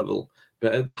grassroots level,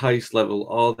 but at the highest level,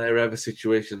 are there ever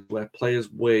situations where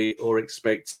players wait or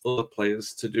expect other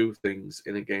players to do things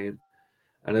in a game,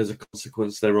 and as a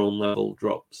consequence, their own level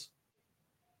drops?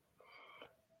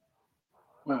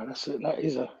 Wow, that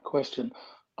is a question.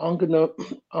 I'm going to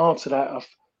answer that.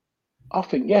 I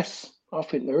think yes. I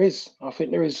think there is. I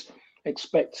think there is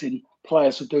expecting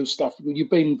players to do stuff. You've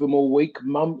been with them all week,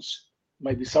 months,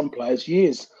 maybe some players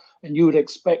years, and you would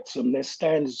expect them, their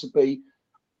standards to be,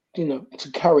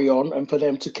 to carry on and for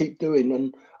them to keep doing.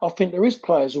 And I think there is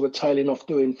players who are tailing off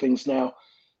doing things now.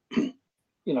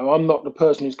 I'm not the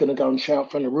person who's going to go and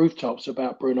shout from the rooftops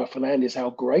about Bruno Fernandes,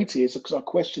 how great he is, because I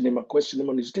question him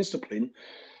on his discipline.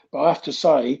 But I have to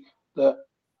say that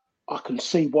I can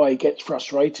see why he gets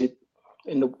frustrated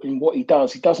in what he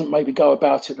does. He doesn't maybe go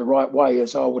about it the right way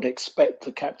as I would expect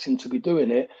the captain to be doing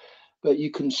it. But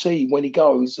you can see when he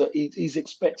goes that he's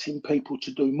expecting people to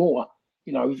do more.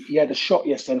 He had a shot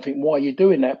yesterday and think, why are you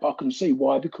doing that? But I can see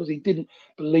why, because he didn't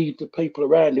believe the people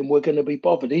around him were going to be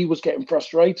bothered. He was getting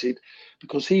frustrated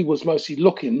because he was mostly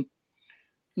looking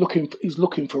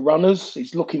for runners.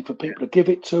 He's looking for people to give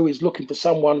it to. He's looking for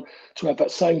someone to have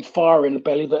that same fire in the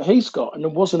belly that he's got. And there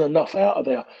wasn't enough out of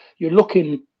there. You're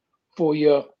looking for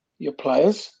your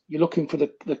players. You're looking for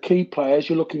the key players.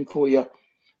 You're looking for your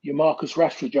Marcus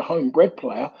Rashford, your homebred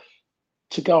player,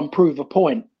 to go and prove a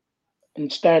point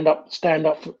and stand up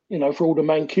for, for all the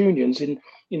Mancunians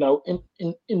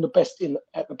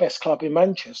at the best club in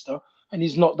Manchester, and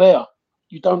he's not there.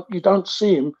 You don't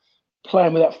see him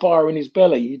playing with that fire in his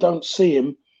belly. You don't see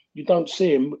him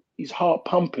his heart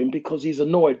pumping because he's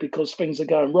annoyed because things are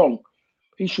going wrong.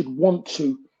 He should want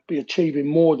to be achieving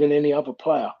more than any other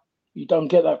player. You don't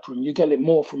get that from him. You get it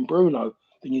more from Bruno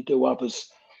than you do others.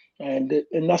 And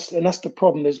that's the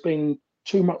problem. There's been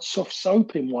too much soft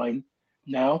soap in Wayne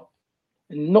now,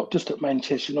 and not just at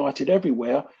Manchester United,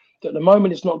 everywhere. That the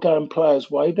moment it's not going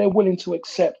players' way, they're willing to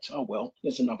accept. Oh well,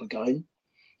 there's another game,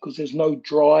 because there's no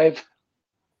drive,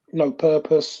 no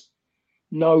purpose,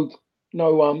 no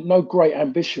great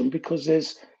ambition, because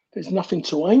there's nothing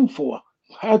to aim for.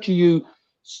 How do you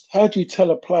How do you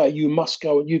tell a player you must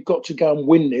go and you've got to go and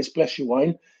win this? Bless you,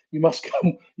 Wayne. You must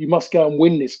go and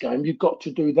win this game. You've got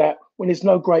to do that when there's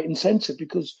no great incentive,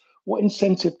 because what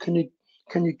incentive can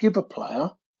you give a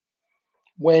player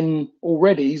when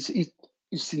already his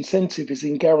incentive is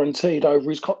guaranteed over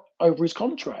his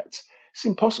contract? It's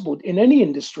impossible in any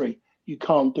industry. You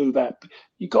can't do that.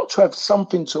 You've got to have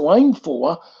something to aim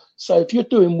for. So if you're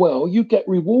doing well, you get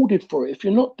rewarded for it. If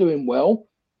you're not doing well,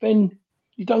 then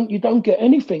you don't get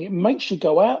anything. It makes you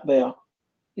go out there,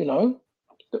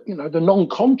 the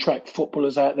non-contract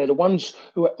footballers out there, the ones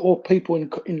who are, or people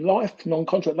in life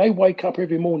non-contract, they wake up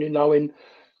every morning knowing,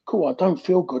 cool, I don't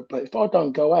feel good, but if I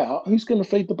don't go out, who's going to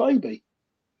feed the baby?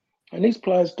 And these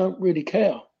players don't really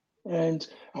care. And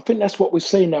I think that's what we're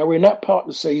seeing now. We're in that part of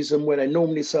the season where they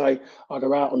normally say, oh,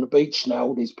 they're out on the beach now,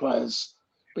 all these players.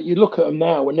 But you look at them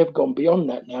now, and they've gone beyond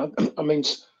that now. I mean,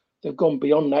 they've gone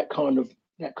beyond that kind of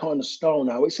style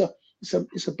now. It's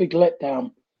a big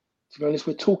letdown. To be honest,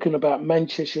 we're talking about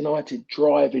Manchester United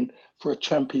driving for a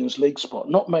Champions League spot,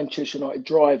 not Manchester United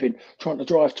trying to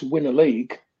drive to win a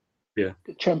league. Yeah,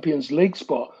 the Champions League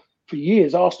spot. For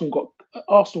years, Arsenal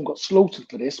got slaughtered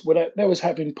for this. They was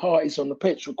having parties on the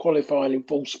pitch for qualifying in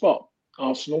full spot,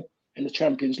 Arsenal, in the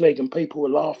Champions League, and people were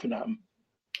laughing at them.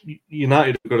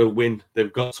 United have got to win.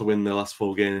 They've got to win their last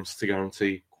 4 games to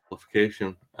guarantee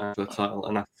qualification for the title.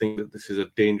 And I think that this is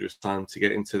a dangerous time to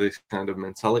get into this kind of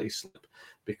mentality slip,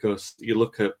 because you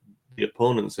look at the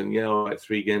opponents and,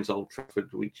 3 games at Old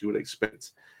Trafford, which you would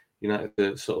expect United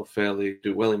to sort of fairly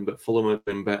do well in, but Fulham have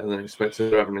been better than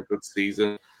expected. They're having a good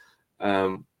season.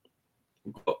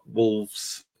 We've got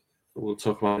Wolves, we'll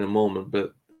talk about in a moment,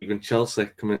 but even Chelsea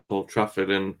coming to Old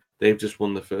Trafford, and they've just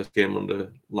won the first game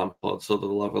under Lampard, so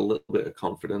they'll have a little bit of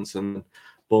confidence. And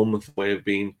Bournemouth way of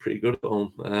being pretty good at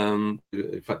home.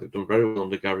 In fact, they've done very well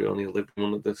under Gary O'Neill. They've been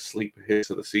one of the sleeper hits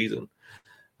of the season.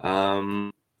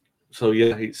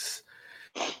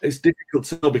 It's difficult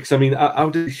to know, because, I mean, how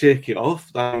do you shake it off?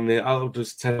 I mean, how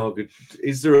does Ten Hag,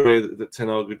 is there a way that Ten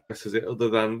Hag addresses it other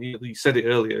than, you said it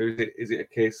earlier, is it a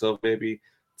case of maybe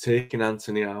taking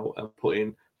Anthony out and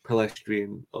putting Pelestri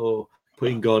in, or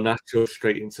putting Garnacho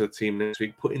straight into the team next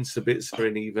week, putting Sabitzer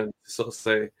in even, to sort of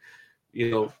say,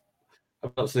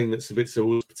 I'm not saying that Sabitzer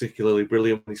was particularly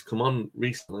brilliant when he's come on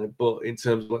recently, but in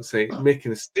terms of, let's say,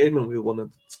 making a statement with one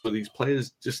of these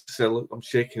players, just to say, look, I'm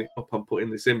shaking it up, I'm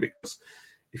putting this in, because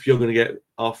if you're going to get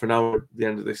half an hour at the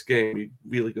end of this game, you're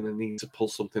really going to need to pull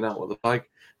something out of the bag.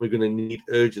 We're going to need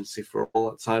urgency for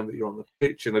all that time that you're on the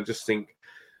pitch. And I just think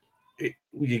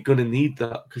you're going to need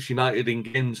that, because United in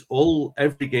games,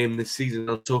 every game this season,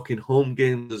 I'm talking home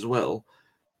games as well,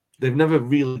 they've never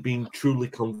really been truly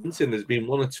convincing. There's been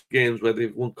 1 or 2 games where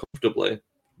they've won comfortably,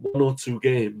 1 or 2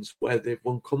 games where they've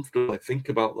won comfortably. Think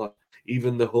about that.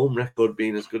 Even the home record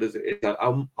being as good as it is,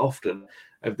 how often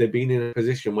have they been in a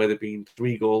position where they've been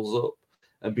 3 goals up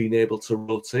and been able to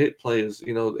rotate players?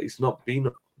 It's not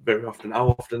been very often. How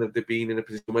often have they been in a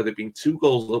position where they've been 2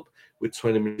 goals up with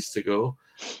 20 minutes to go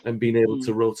and been able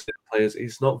to rotate players?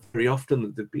 It's not very often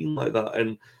that they've been like that.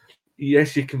 And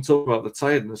yes, you can talk about the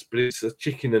tiredness, but it's a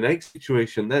chicken and egg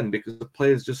situation then, because the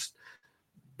players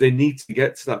they need to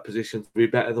get to that position to be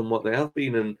better than what they have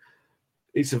been. And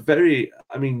it's I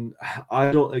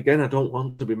don't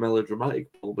want to be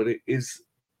melodramatic, Paul, but it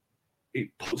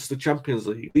puts the Champions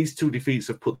League, these 2 defeats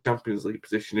have put the Champions League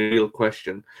position in real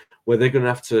question, where they're going to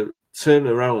have to turn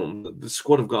around. The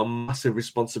squad have got a massive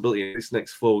responsibility in this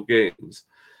next 4 games.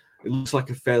 It looks like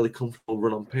a fairly comfortable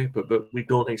run on paper, but we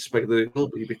don't expect that it will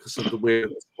be, because of the way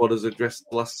the squad has addressed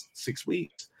the last 6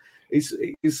 weeks.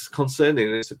 It's concerning.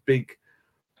 It's a big,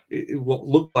 what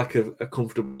looked like a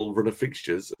comfortable run of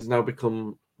fixtures has now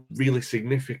become really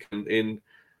significant in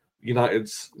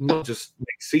United's, not just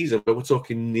next season, but we're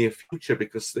talking near future,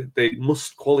 because they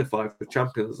must qualify for the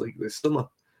Champions League this summer.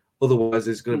 Otherwise,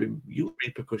 there's going to be huge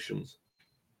repercussions.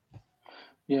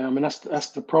 Yeah, I mean, that's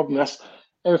the problem.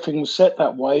 Everything was set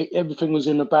that way. Everything was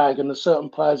in the bag, and the certain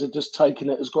players have just taken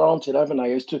it as granted, haven't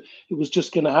they? It was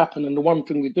just going to happen. And the one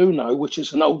thing we do know, which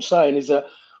is an old saying, is that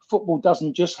football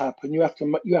doesn't just happen. You have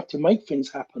to make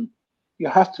things happen. You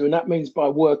have to, and that means by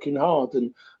working hard.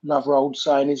 And another old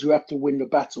saying is you have to win the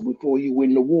battle before you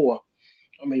win the war.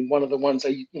 I mean, one of the ones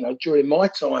that, during my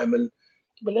time,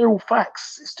 but they're all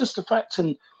facts. It's just a fact,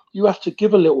 and you have to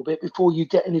give a little bit before you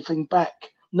get anything back.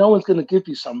 No one's going to give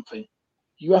you something.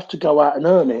 You have to go out and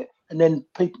earn it, and then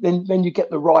then you get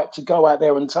the right to go out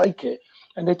there and take it.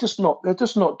 And they're just not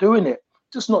doing it.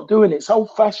 Just not doing it. It's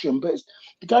old fashioned, but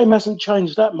the game hasn't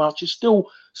changed that much. It's still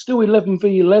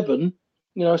 11v11.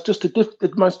 It's just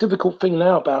the most difficult thing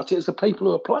now about it is the people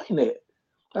who are playing it.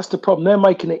 That's the problem. They're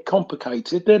making it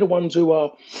complicated. They're the ones who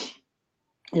are,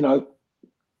 you know,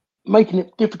 making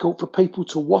it difficult for people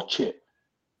to watch it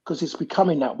because it's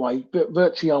becoming that way, but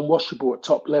virtually unwatchable at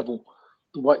top level.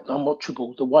 The way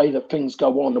unwatchable, the way that things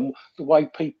go on, and the way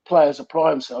players apply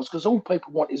themselves. Because all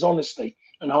people want is honesty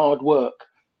and hard work.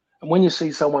 And when you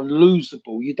see someone lose the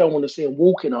ball, you don't want to see them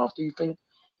walking after. You think,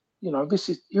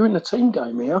 you're in a team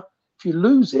game here. If you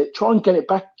lose it, try and get it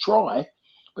back. Try,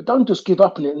 but don't just give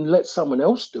up on it and let someone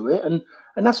else do it. And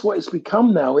that's what it's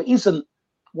become now. It isn't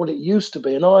what it used to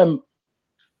be. And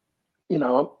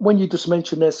when you just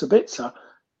mentioned there Sabitzer,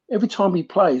 every time he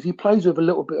plays with a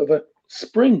little bit of a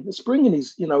spring in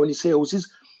his, in his heels.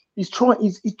 He's trying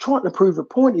to prove a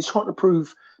point. He's trying to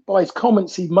prove by his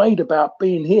comments he made about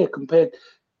being here compared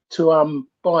to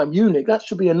Bayern Munich. That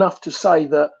should be enough to say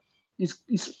that he's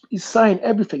saying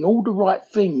everything, all the right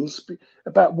things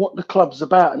about what the club's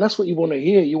about, and that's what you want to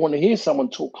hear. You want to hear someone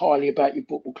talk highly about your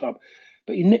football club.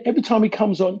 But every time he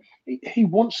comes on, he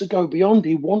wants to go beyond.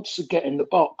 He wants to get in the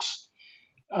box.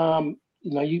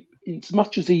 As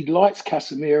much as he likes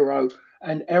Casemiro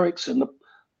and Eriksen,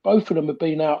 both of them have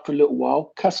been out for a little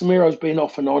while. Casemiro's been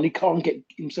off and on. He can't get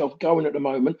himself going at the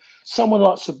moment. Someone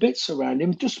like Sabitzer around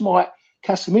him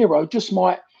Casemiro just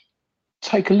might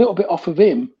take a little bit off of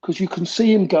him, because you can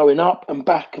see him going up and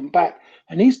back,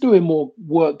 and he's doing more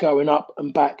work going up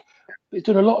and back. He's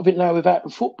doing a lot of it now without the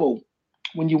football.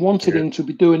 When you wanted him to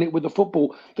be doing it with the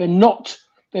football, they're not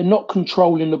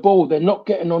controlling the ball. They're not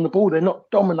getting on the ball. They're not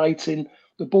dominating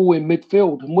the ball in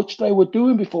midfield, and which they were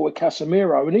doing before with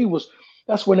Casemiro, and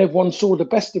that's when everyone saw the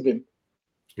best of him.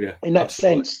 Yeah, in that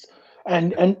sense,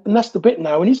 and that's the bit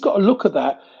now, and he's got to look at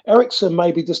that. Eriksen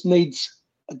maybe just needs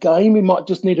a game. He might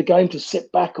just need a game to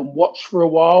sit back and watch for a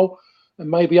while,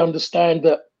 and maybe understand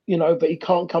that that he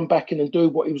can't come back in and do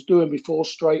what he was doing before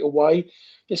straight away.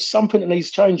 There's something that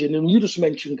needs changing, and you just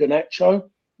mentioned Garnacho.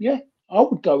 Yeah, I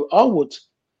would.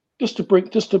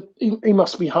 He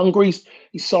must be hungry.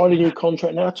 He's signing a new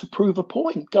contract now to prove a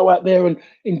point. Go out there and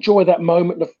enjoy that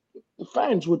moment. The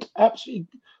fans would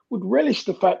relish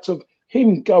the fact of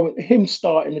him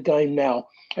starting the game now.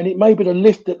 And it may be the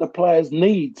lift that the players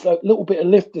need, a little bit of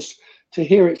lift to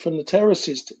hear it from the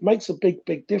terraces. It makes a big,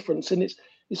 big difference. And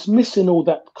it's missing all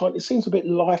that kind. It seems a bit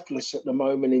lifeless at the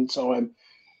moment in time.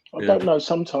 I don't know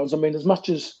sometimes. I mean, as much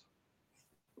as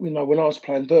when I was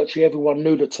playing, virtually everyone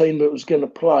knew the team that was going to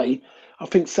play. I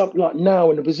think something like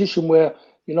now, in the position where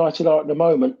United are at the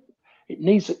moment,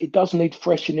 it does need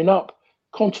freshening up.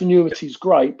 Continuity is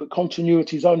great, but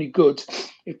continuity is only good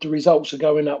if the results are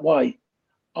going that way.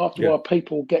 After a while,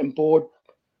 people are getting bored.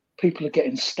 People are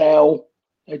getting stale.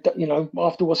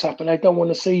 After what's happened, they don't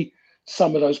want to see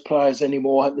some of those players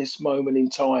anymore at this moment in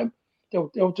time.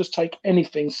 They'll just take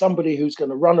anything, somebody who's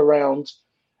going to run around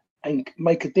and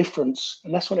make a difference.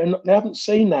 And that's what they haven't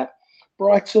seen that.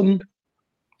 Brighton,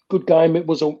 good game. It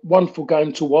was a wonderful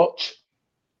game to watch.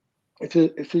 If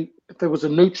there was a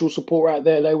neutral support out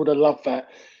there, they would have loved that.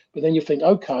 But then you think,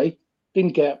 okay,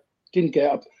 didn't get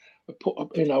a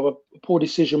poor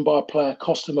decision by a player,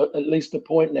 cost them at least a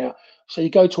point now. So you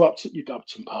go to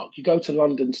Upton Park, you go to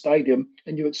London Stadium,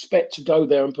 and you expect to go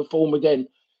there and perform again,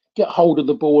 get hold of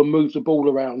the ball and move the ball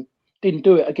around. Didn't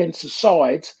do it against the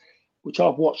sides, which I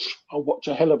watch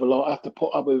a hell of a lot. I have to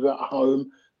put up with it at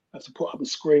home. I have to put up with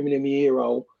screaming in my ear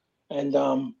hole. And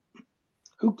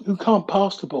who can't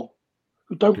pass the ball,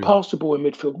 who don't pass the ball in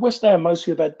midfield. West Ham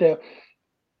mostly have had their...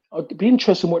 It'd be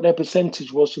interesting what their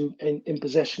percentage was in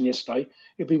possession yesterday.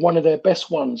 It'd be one of their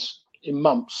best ones in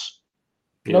months.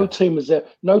 Yeah. No team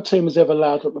has ever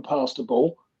allowed them to pass the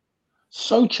ball.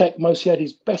 Souček mostly had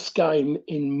his best game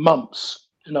in months,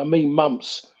 and I mean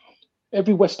months.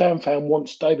 Every West Ham fan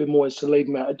wants David Moyes to leave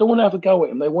him out. They don't want to have a go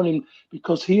at him. They want him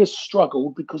because he has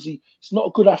struggled, because he's not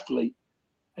a good athlete.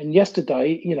 And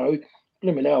yesterday,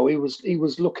 blimmin' hell, he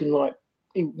was looking like...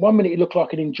 1 minute he looked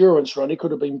like an endurance run. He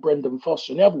could have been Brendan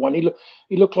Foster. And the other one, he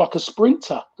looked like a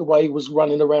sprinter, the way he was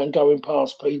running around, going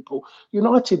past people.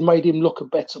 United made him look a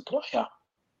better player.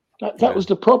 That was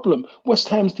the problem. West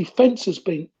Ham's defence has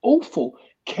been awful.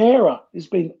 Kehrer has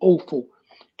been awful.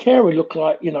 Kehrer looked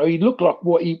like,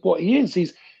 what he is.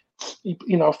 He's,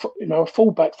 a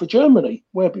fullback for Germany,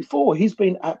 where before he's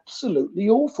been absolutely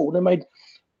awful. They made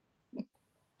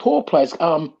poor players.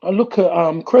 I look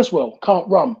at Creswell, can't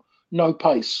run. No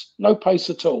pace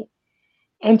at all.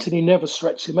 Anthony never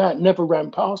stretched him out, never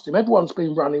ran past him. Everyone's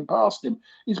been running past him.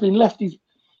 He's been left.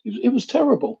 It was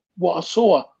terrible what I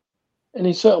saw. And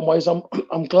in certain ways, I'm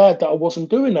glad that I wasn't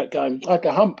doing that game. I had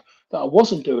to hump that I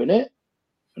wasn't doing it,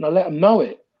 and I let them know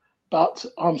it. But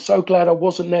I'm so glad I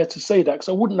wasn't there to see that, because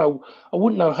I wouldn't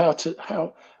know how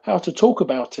to talk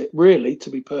about it, really, to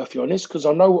be perfectly honest, because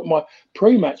I know what my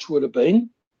pre-match would have been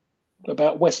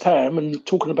about West Ham and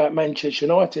talking about Manchester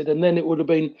United, and then it would have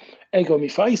been egg on my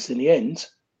face in the end.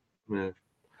 Yeah.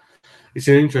 It's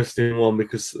an interesting one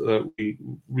because we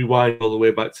rewind all the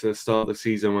way back to the start of the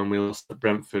season when we lost to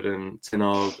Brentford, and Ten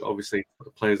Hag obviously put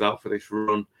the players out for this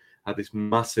run, had this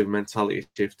massive mentality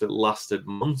shift that lasted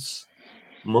months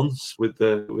with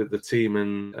the team,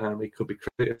 and he could be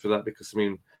credited for that because, I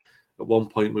mean, at one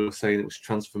point we were saying it was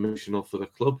transformational for the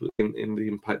club in the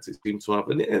impact it seemed to have,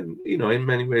 and you know, in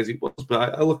many ways it was.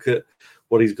 But I look at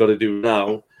what he's got to do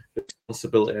now, the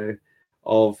responsibility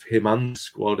of him and the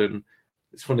squad, and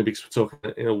it's funny because we're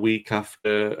talking in a week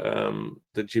after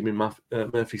the Jimmy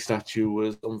Murphy statue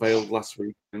was unveiled last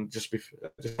week, and just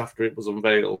after it was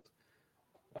unveiled,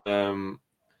 there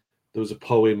was a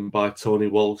poem by Tony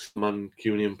Walsh, the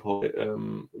Mancunian poet,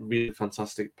 really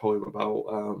fantastic poem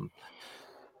about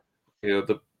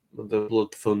the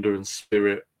blood, thunder, and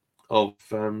spirit of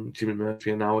Jimmy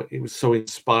Murphy, and how it was so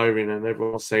inspiring, and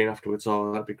everyone was saying afterwards,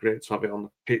 "Oh, that'd be great to have it on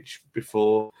the pitch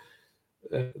before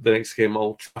the next game at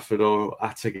Old Trafford, or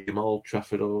at a game at Old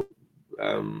Trafford, or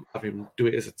have him do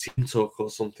it as a team talk or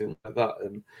something like that."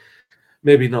 And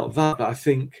maybe not that, but I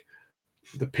think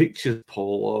the pictures,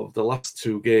 Paul, of the last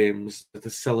two games, the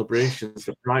celebrations,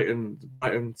 the Brighton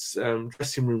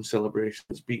dressing room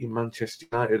celebrations beating Manchester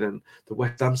United, and the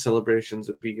West Ham celebrations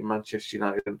of beating Manchester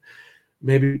United, and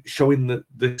maybe showing that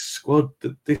this squad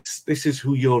that this is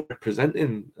who you're representing,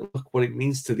 and look what it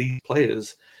means to these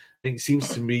players. It seems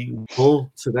to me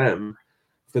more to them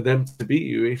for them to beat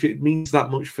you. If it means that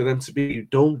much for them to beat you,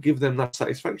 don't give them that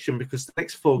satisfaction, because the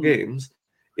next four games,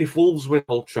 if Wolves win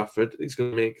Old Trafford, it's going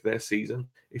to make their season.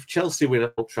 If Chelsea win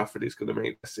at Old Trafford, it's going to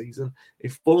make their season.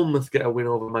 If Bournemouth get a win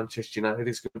over Manchester United,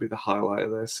 it's going to be the highlight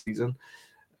of their season.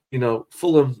 You know,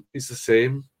 Fulham is the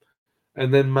same.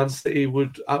 And then Man City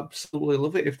would absolutely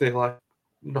love it if they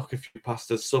knock a few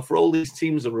past us. So for all these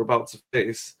teams that we're about to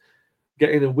face,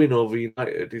 getting a win over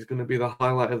United is going to be the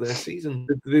highlight of their season.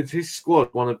 Does his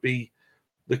squad want to be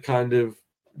the kind of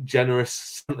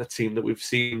generous centre team that we've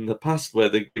seen in the past, where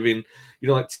they're giving,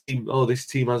 this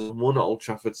team hasn't won at Old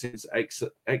Trafford since X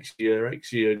year,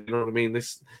 you know what I mean?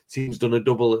 This team's done a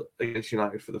double against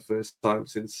United for the first time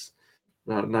since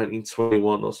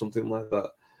 1921 or something like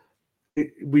that.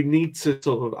 We need to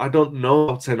sort of, I don't know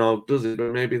how Ten Hag does it,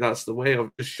 but maybe that's the way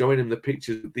of just showing him the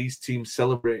pictures of these teams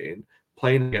celebrating,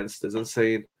 playing against us, and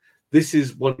saying, this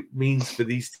is what it means for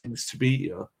these teams to beat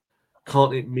you.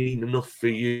 Can't it mean enough for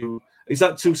you? Is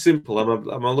that too simple?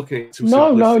 Am I looking at it too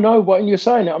simple? No. When you're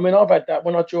saying it, I mean, I've had that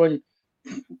when I joined.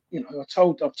 I've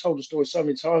told the story so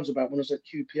many times about when I was at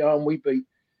QPR and we beat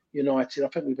United. I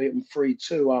think we beat them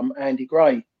 3-2. Andy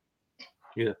Gray,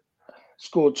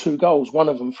 scored 2 goals, one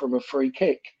of them from a free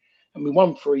kick, and we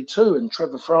won 3-2. And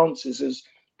Trevor Francis has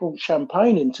brought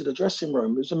champagne into the dressing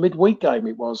room. It was a midweek game,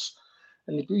 it was,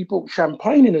 and he brought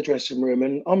champagne in the dressing room,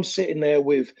 and I'm sitting there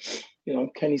with,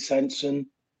 Kenny Sanson,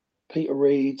 Peter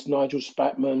Reid, Nigel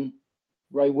Spatman,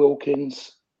 Ray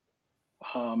Wilkins,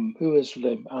 who is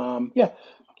them?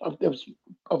 There was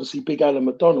obviously Big Alan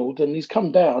McDonald, and he's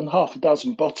come down half a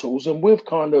dozen bottles, and we've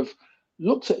kind of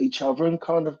looked at each other and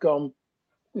kind of gone,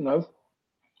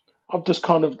 I've just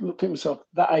kind of looked at myself,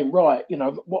 that ain't right.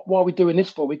 Why are we doing this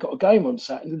for? We got a game on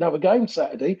Saturday, another game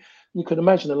Saturday. You can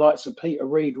imagine the likes of Peter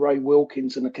Reid, Ray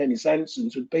Wilkins, and the Kenny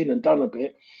Sansons who'd been and done a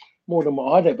bit more than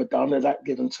what I'd ever done at that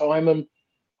given time. And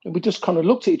we just kind of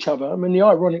looked at each other. I mean, the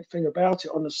ironic thing about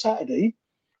it, on the Saturday,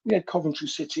 we had Coventry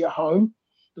City at home.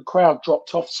 The crowd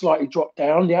dropped off, slightly dropped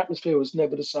down. The atmosphere was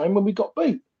never the same when we got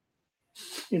beat.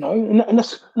 And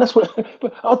that's what.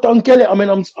 But I don't get it. I mean,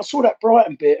 I saw that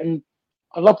Brighton bit, and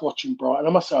I love watching Brighton.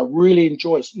 I must say, I really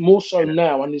enjoy it more so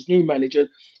now. And his new manager,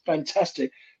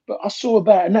 fantastic. But I saw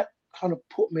that, and that kind of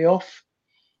put me off.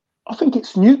 I think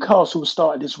it's Newcastle who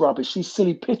started this rubbish, these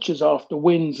silly pictures after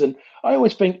wins. And I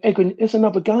always think, Egan, it's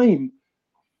another game.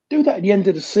 Do that at the end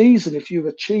of the season. If you've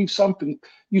achieved something,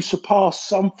 you surpass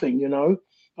something,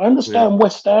 I understand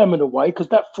West Ham in a way, because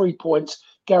that 3 points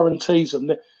guarantees them.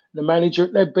 The manager,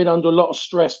 they've been under a lot of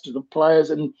stress to the players,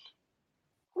 and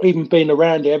even being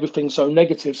around it, everything's so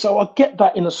negative. So I get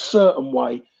that in a certain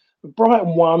way. But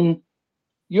Brighton won,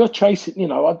 you're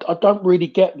chasing, I don't really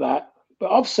get that.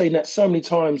 But I've seen that so many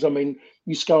times. I mean, you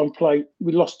used to go and play.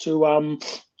 We lost to,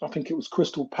 I think it was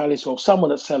Crystal Palace or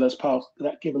someone at Sellers Park at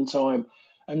that given time.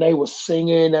 And they were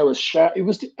singing, they were shouting. It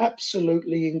was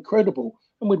absolutely incredible.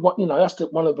 And we'd won, that's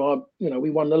one of our, we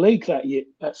won the league that year,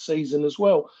 that season as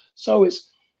well. So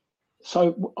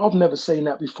So I've never seen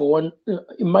that before, and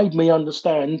it made me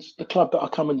understand the club that I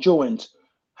come and joined,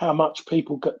 how much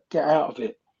people get out of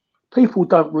it. People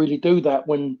don't really do that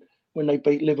when they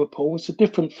beat Liverpool. It's a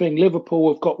different thing.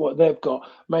 Liverpool have got what they've got.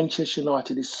 Manchester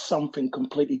United is something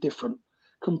completely different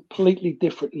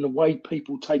in the way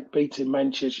people take beating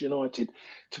Manchester United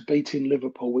to beating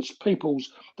Liverpool, which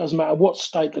people's doesn't matter what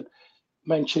state that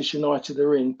Manchester United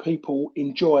are in, people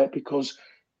enjoy it because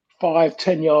 5,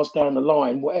 10 yards down the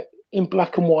line, in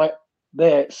black and white,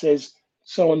 there it says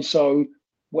so and so,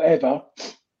 whatever,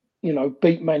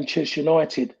 beat Manchester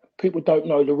United. People don't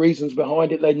know the reasons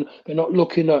behind it. They're not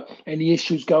looking at any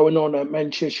issues going on at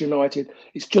Manchester United.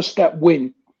 It's just that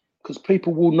win, because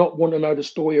people will not want to know the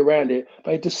story around it.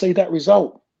 They just see that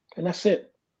result, and that's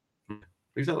it.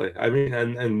 Exactly. I mean,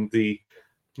 and the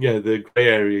grey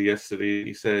area yesterday,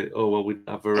 you said, oh, well, we didn't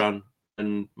have Varane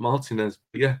and Martinez.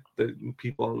 But yeah,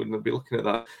 people aren't going to be looking at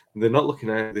that. They're not looking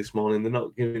at it this morning. They're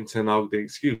not giving Ten Hag the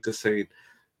excuse to say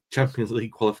Champions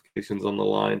League qualifications on the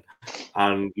line,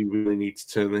 and you really need to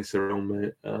turn this around,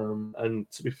 mate.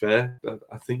 And to be fair,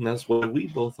 I think that's where we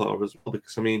both are as well,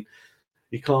 because, I mean,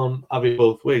 you can't have it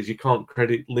both ways. You can't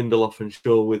credit Lindelof and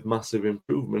Shaw with massive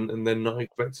improvement and then not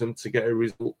expect them to get a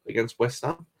result against West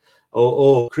Ham,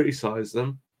 or criticise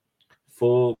them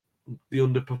for the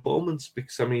underperformance,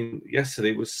 because, I mean,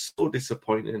 yesterday was so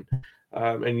disappointing.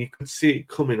 And you could see it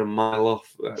coming a mile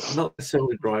off. Not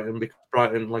necessarily Brighton, because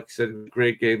Brighton, like you said, it was a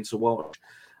great game to watch.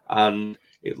 And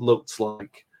it looked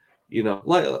like,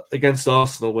 like against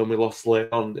Arsenal when we lost late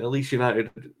on, at least United,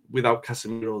 without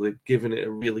Casemiro, they'd given it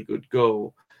a really good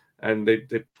go. And they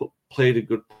played a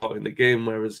good part in the game.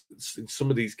 Whereas in some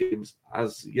of these games,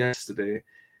 as yesterday,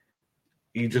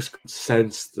 you just could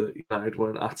sense that United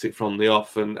weren't at it from the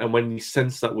off. And when you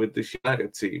sense that with this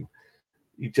United team,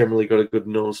 you generally got a good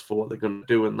nose for what they're going to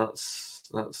do, and that's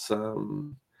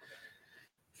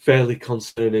fairly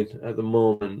concerning at the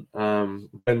moment.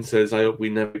 Ben says, I hope we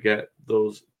never get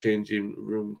those changing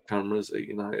room cameras at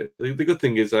United. The good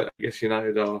thing is that I guess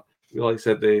United are, like I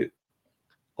said, they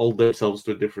hold themselves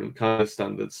to a different kind of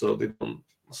standard, so they don't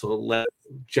sort of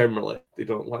they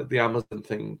don't like the Amazon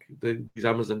thing, these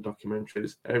Amazon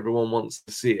documentaries. Everyone wants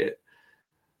to see it.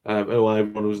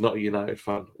 Everyone who's not a United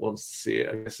fan wants to see it.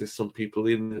 I guess there's some people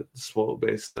in the sport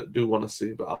base that do want to see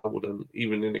it, but I wouldn't.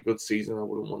 Even in a good season, I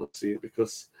wouldn't want to see it,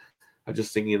 because I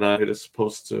just think United are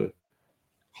supposed to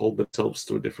hold themselves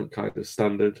to a different kind of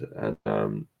standard.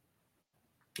 And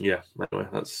anyway,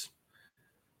 that's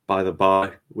by the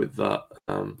by with that.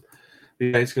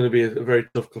 It's going to be a very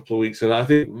tough couple of weeks, and I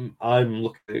think I'm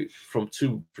looking at it from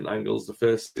two different angles. The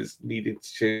first is needing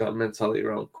to change that mentality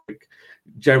around quick.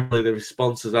 Generally, the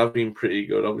responses have been pretty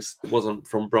good. Obviously, it wasn't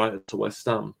from Brighton to West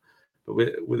Ham, but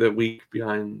with a week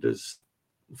behind us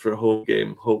for a home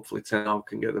game, hopefully Ten Hag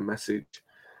can get the message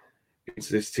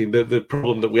into this team. The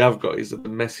problem that we have got is that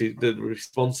the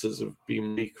responses have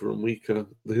been weaker and weaker.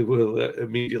 They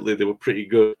were pretty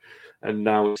good, and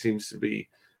now it seems to be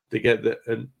they get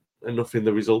enough in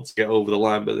the results to get over the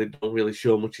line, but they don't really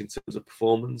show much in terms of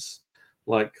performance.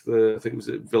 Like I think it was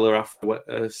at Villa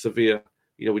after Sevilla.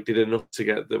 We did enough to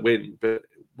get the win, but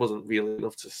it wasn't really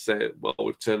enough to say, well,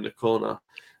 we've turned the corner.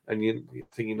 And you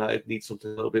think United need something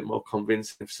a little bit more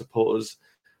convincing if supporters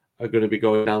are going to be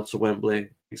going down to Wembley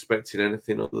expecting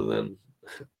anything other than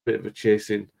a bit of a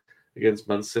chasing against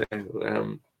Man City.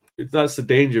 That's the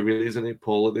danger, really, isn't it,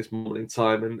 Paul, at this moment in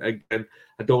time? And again,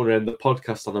 I don't want to end the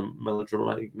podcast on a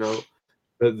melodramatic note,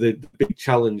 but the big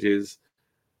challenge is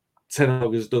Ten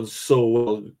Hag has done so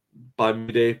well. By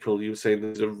mid-April, you were saying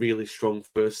there's a really strong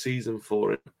first season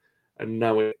for it, and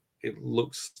now it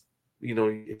looks,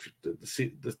 if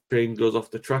the train goes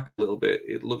off the track a little bit,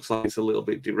 it looks like it's a little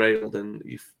bit derailed, and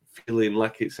you're feeling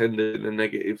like it's ended in a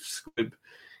negative squib.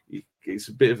 It's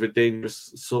a bit of a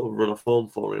dangerous sort of run of form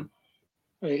for him.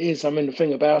 It is. I mean, the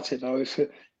thing about it, though, if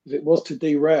it was to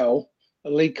derail, a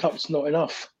League Cup's not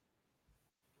enough.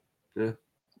 Yeah.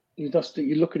 You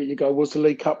look at it, you go, was the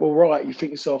League Cup all right? You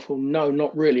think to yourself, well, no,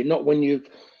 not really. Not when you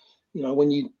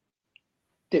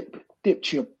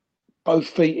dipped your both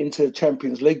feet into the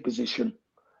Champions League position,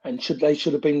 and they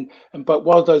should have been. But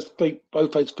while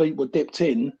both those feet were dipped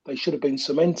in, they should have been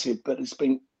cemented. But it's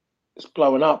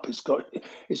blown up. It's gone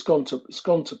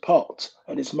to pot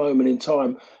at this moment in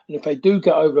time. And if they do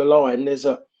get over the line, there's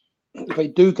a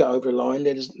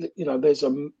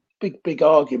big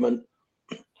argument.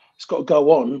 It's got to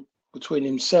go on between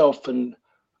himself and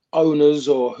owners,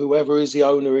 or whoever is the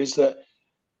owner, is that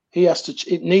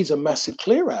it needs a massive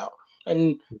clear out,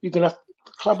 and the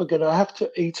club are going to have to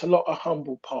eat a lot of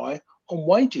humble pie on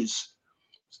wages.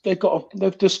 They've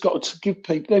just got to give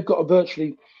people, they've got to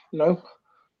virtually,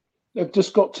 They've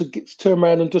just got to turn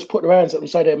around and just put their hands up and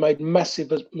say they made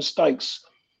massive mistakes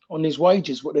on these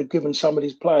wages, what they've given some of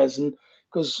these players. And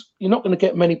because you're not going to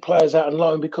get many players out on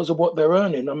loan because of what they're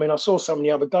earning. I mean, I saw something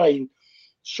the other day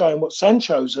showing what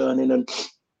Sancho's earning, and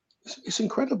it's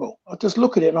incredible. I just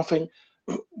look at it and I think,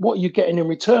 what are you getting in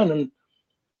return? And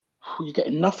you're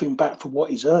getting nothing back for what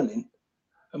he's earning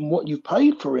and what you've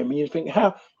paid for him. And you think,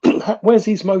 where's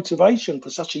his motivation for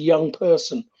such a young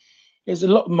person? There's a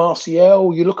lot of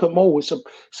Martial. You look at them all. It's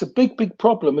a big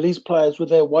problem with these players with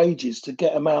their wages to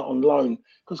get them out on loan,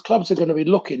 because clubs are going to be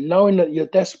looking, knowing that you're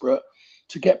desperate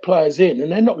to get players in, and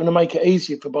they're not going to make it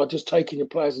easier by just taking your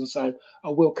players and saying,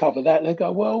 "Oh, we'll cover that." They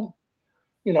go, well,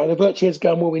 the virtue is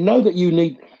going, well, we know that you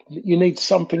need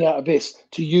something out of this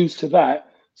to use to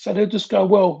that, so they'll just go,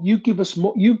 well, you give us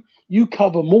more, you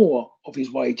cover more of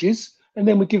his wages, and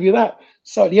then we give you that.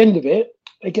 So at the end of it,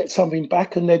 they get something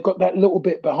back, and they've got that little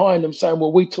bit behind them saying,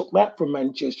 well, we took that from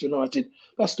Manchester United.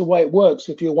 That's the way it works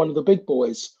if you're one of the big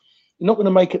boys. You're not going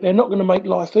to make it. They're not going to make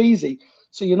life easy.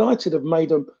 So United have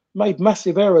made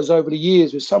massive errors over the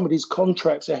years with some of these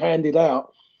contracts are handed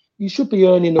out. You should be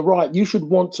earning the right. You should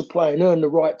want to play and earn the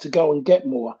right to go and get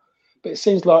more. But it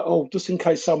seems like, oh, just in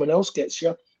case someone else gets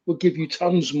you, we'll give you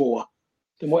tons more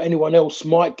than what anyone else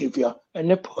might give you. And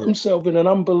they've put themselves in an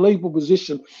unbelievable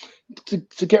position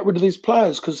to get rid of these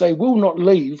players, because they will not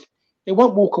leave. They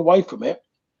won't walk away from it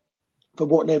for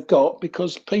what they've got,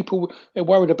 because they're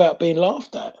worried about being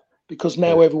laughed at, because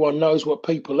now everyone knows what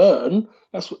people earn.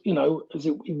 That's what, as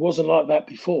it wasn't like that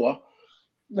before.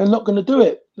 They're not going to do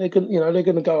it. They're going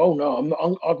to go, oh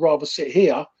no, I'd rather sit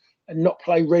here and not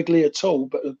play regularly at all,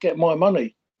 but get my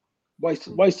money.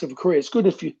 Waste of a career. It's good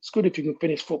if you can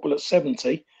finish football at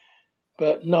 70,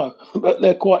 but no, but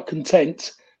they're quite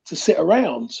content to sit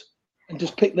around and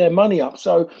just pick their money up.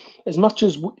 So as much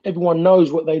as everyone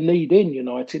knows what they need in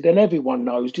United, and everyone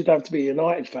knows, you don't have to be a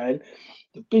United fan,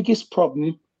 the biggest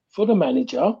problem for the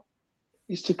manager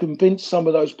is to convince some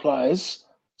of those players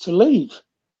to leave.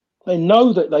 They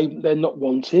know that they're not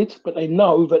wanted, but they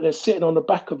know that they're sitting on the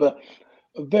back of a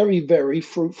very, very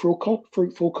fruitful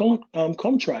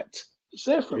contract. It's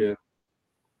there for them.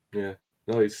 Yeah.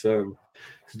 No, it's a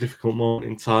difficult moment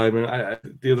in time.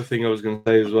 And the other thing I was going to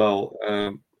say as well,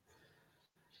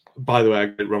 by the way, I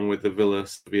get it wrong with the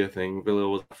Villa-Sevilla thing. Villa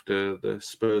was after the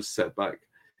Spurs setback.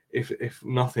 If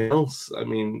nothing else, I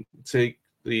mean, take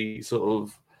the sort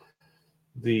of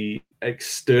the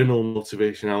external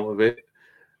motivation out of it.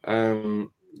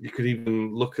 You could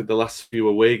even look at the last few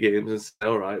away games and say,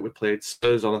 all right, we played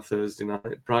Spurs on a Thursday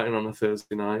night, Brighton on a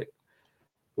Thursday night,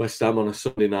 West Ham on a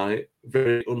Sunday night.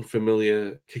 Very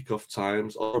unfamiliar kickoff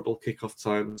times, horrible kickoff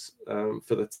times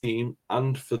for the team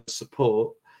and for the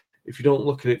support. If you don't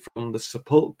look at it from the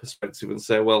support perspective and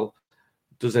say, well,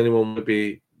 does anyone want to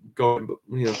be going,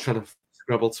 trying to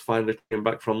scrabble to find a train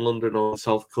back from London or the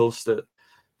South Coast at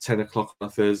 10 o'clock on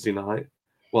a Thursday night?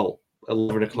 Well,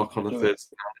 11 o'clock on a Thursday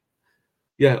night.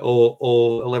 Yeah,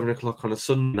 or 11 o'clock on a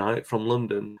Sunday night from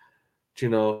London.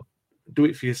 Do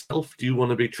it for yourself. Do you want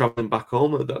to be travelling back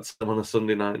home at that time on a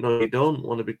Sunday night? No, you don't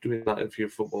want to be doing that for your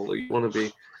football. You want to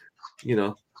be,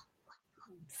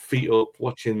 feet up,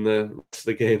 watching the rest of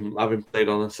the game, having played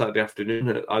on a Saturday afternoon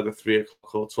at either 3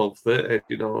 o'clock or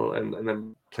 12:30, and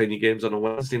then playing your games on a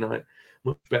Wednesday night.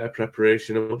 Much better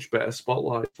preparation, a much better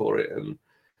spotlight for it. And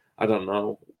I don't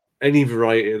know, any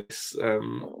variety of this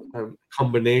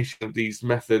combination of these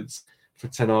methods for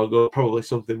Ten Hag, probably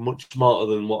something much smarter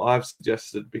than what I've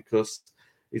suggested, because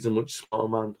he's a much smarter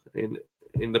man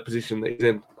in the position that he's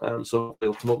in. So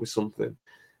he'll come up with something.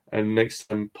 And next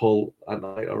time Paul and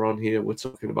I are on here, we're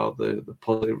talking about the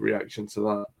positive reaction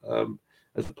to that,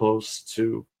 as opposed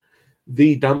to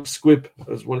the damp squib,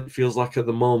 as what it feels like at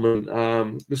the moment.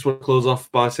 Just want to close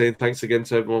off by saying thanks again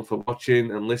to everyone for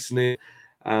watching and listening.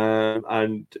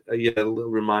 And a little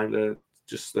reminder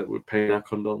just that we're paying our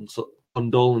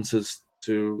condolences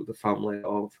to the family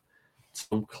of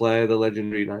Tom Clare, the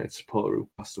legendary United supporter who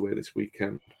passed away this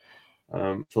weekend.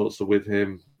 Thoughts are with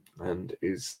him and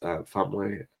his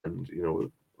family, and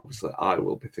obviously I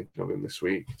will be thinking of him this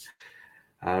week.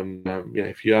 And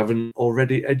if you haven't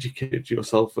already educated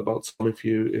yourself about Tom,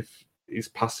 if his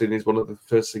passing is one of the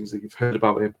first things that you've heard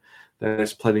about him, then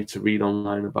there's plenty to read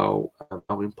online about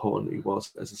how important he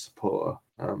was as a supporter.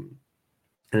 And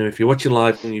if you're watching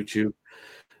live on YouTube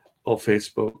or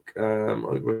Facebook,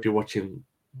 or if you're watching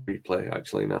replay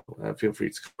actually now, feel free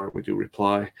to comment. We do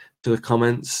reply to the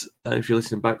comments. If you're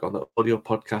listening back on the audio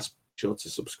podcast, be sure to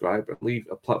subscribe and leave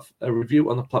a review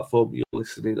on the platform you're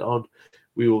listening on.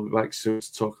 We will be back soon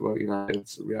to talk about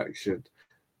United's reaction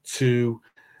to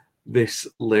this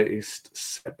latest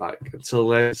setback. Until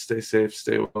then, stay safe,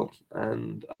 stay well,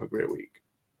 and have a great week.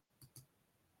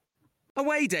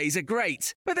 Away days are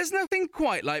great, but there's nothing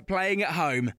quite like playing at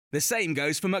home. The same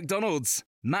goes for McDonald's.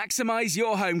 Maximise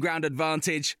your home ground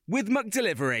advantage with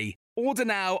McDelivery. Order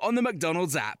now on the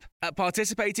McDonald's app. At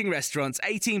participating restaurants,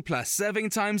 18 plus, serving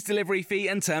times, delivery fee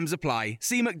and terms apply.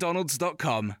 See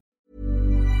mcdonalds.com.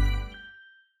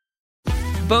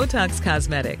 Botox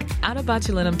Cosmetic, out of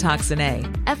botulinum toxin A,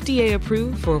 FDA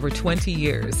approved for over 20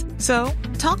 years. So,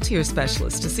 talk to your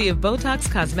specialist to see if Botox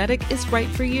Cosmetic is right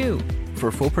for you. For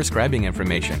full prescribing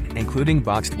information, including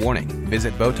boxed warning,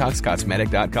 visit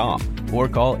BotoxCosmetic.com or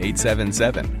call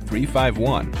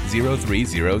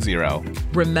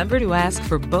 877-351-0300. Remember to ask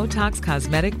for Botox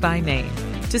Cosmetic by name.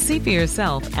 To see for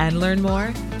yourself and learn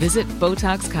more, visit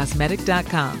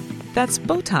BotoxCosmetic.com. That's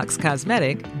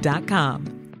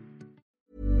BotoxCosmetic.com.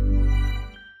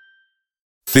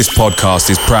 This podcast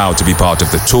is proud to be part of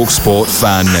the TalkSport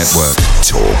Fan Network.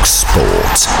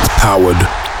 TalkSport. Powered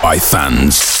by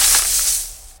fans.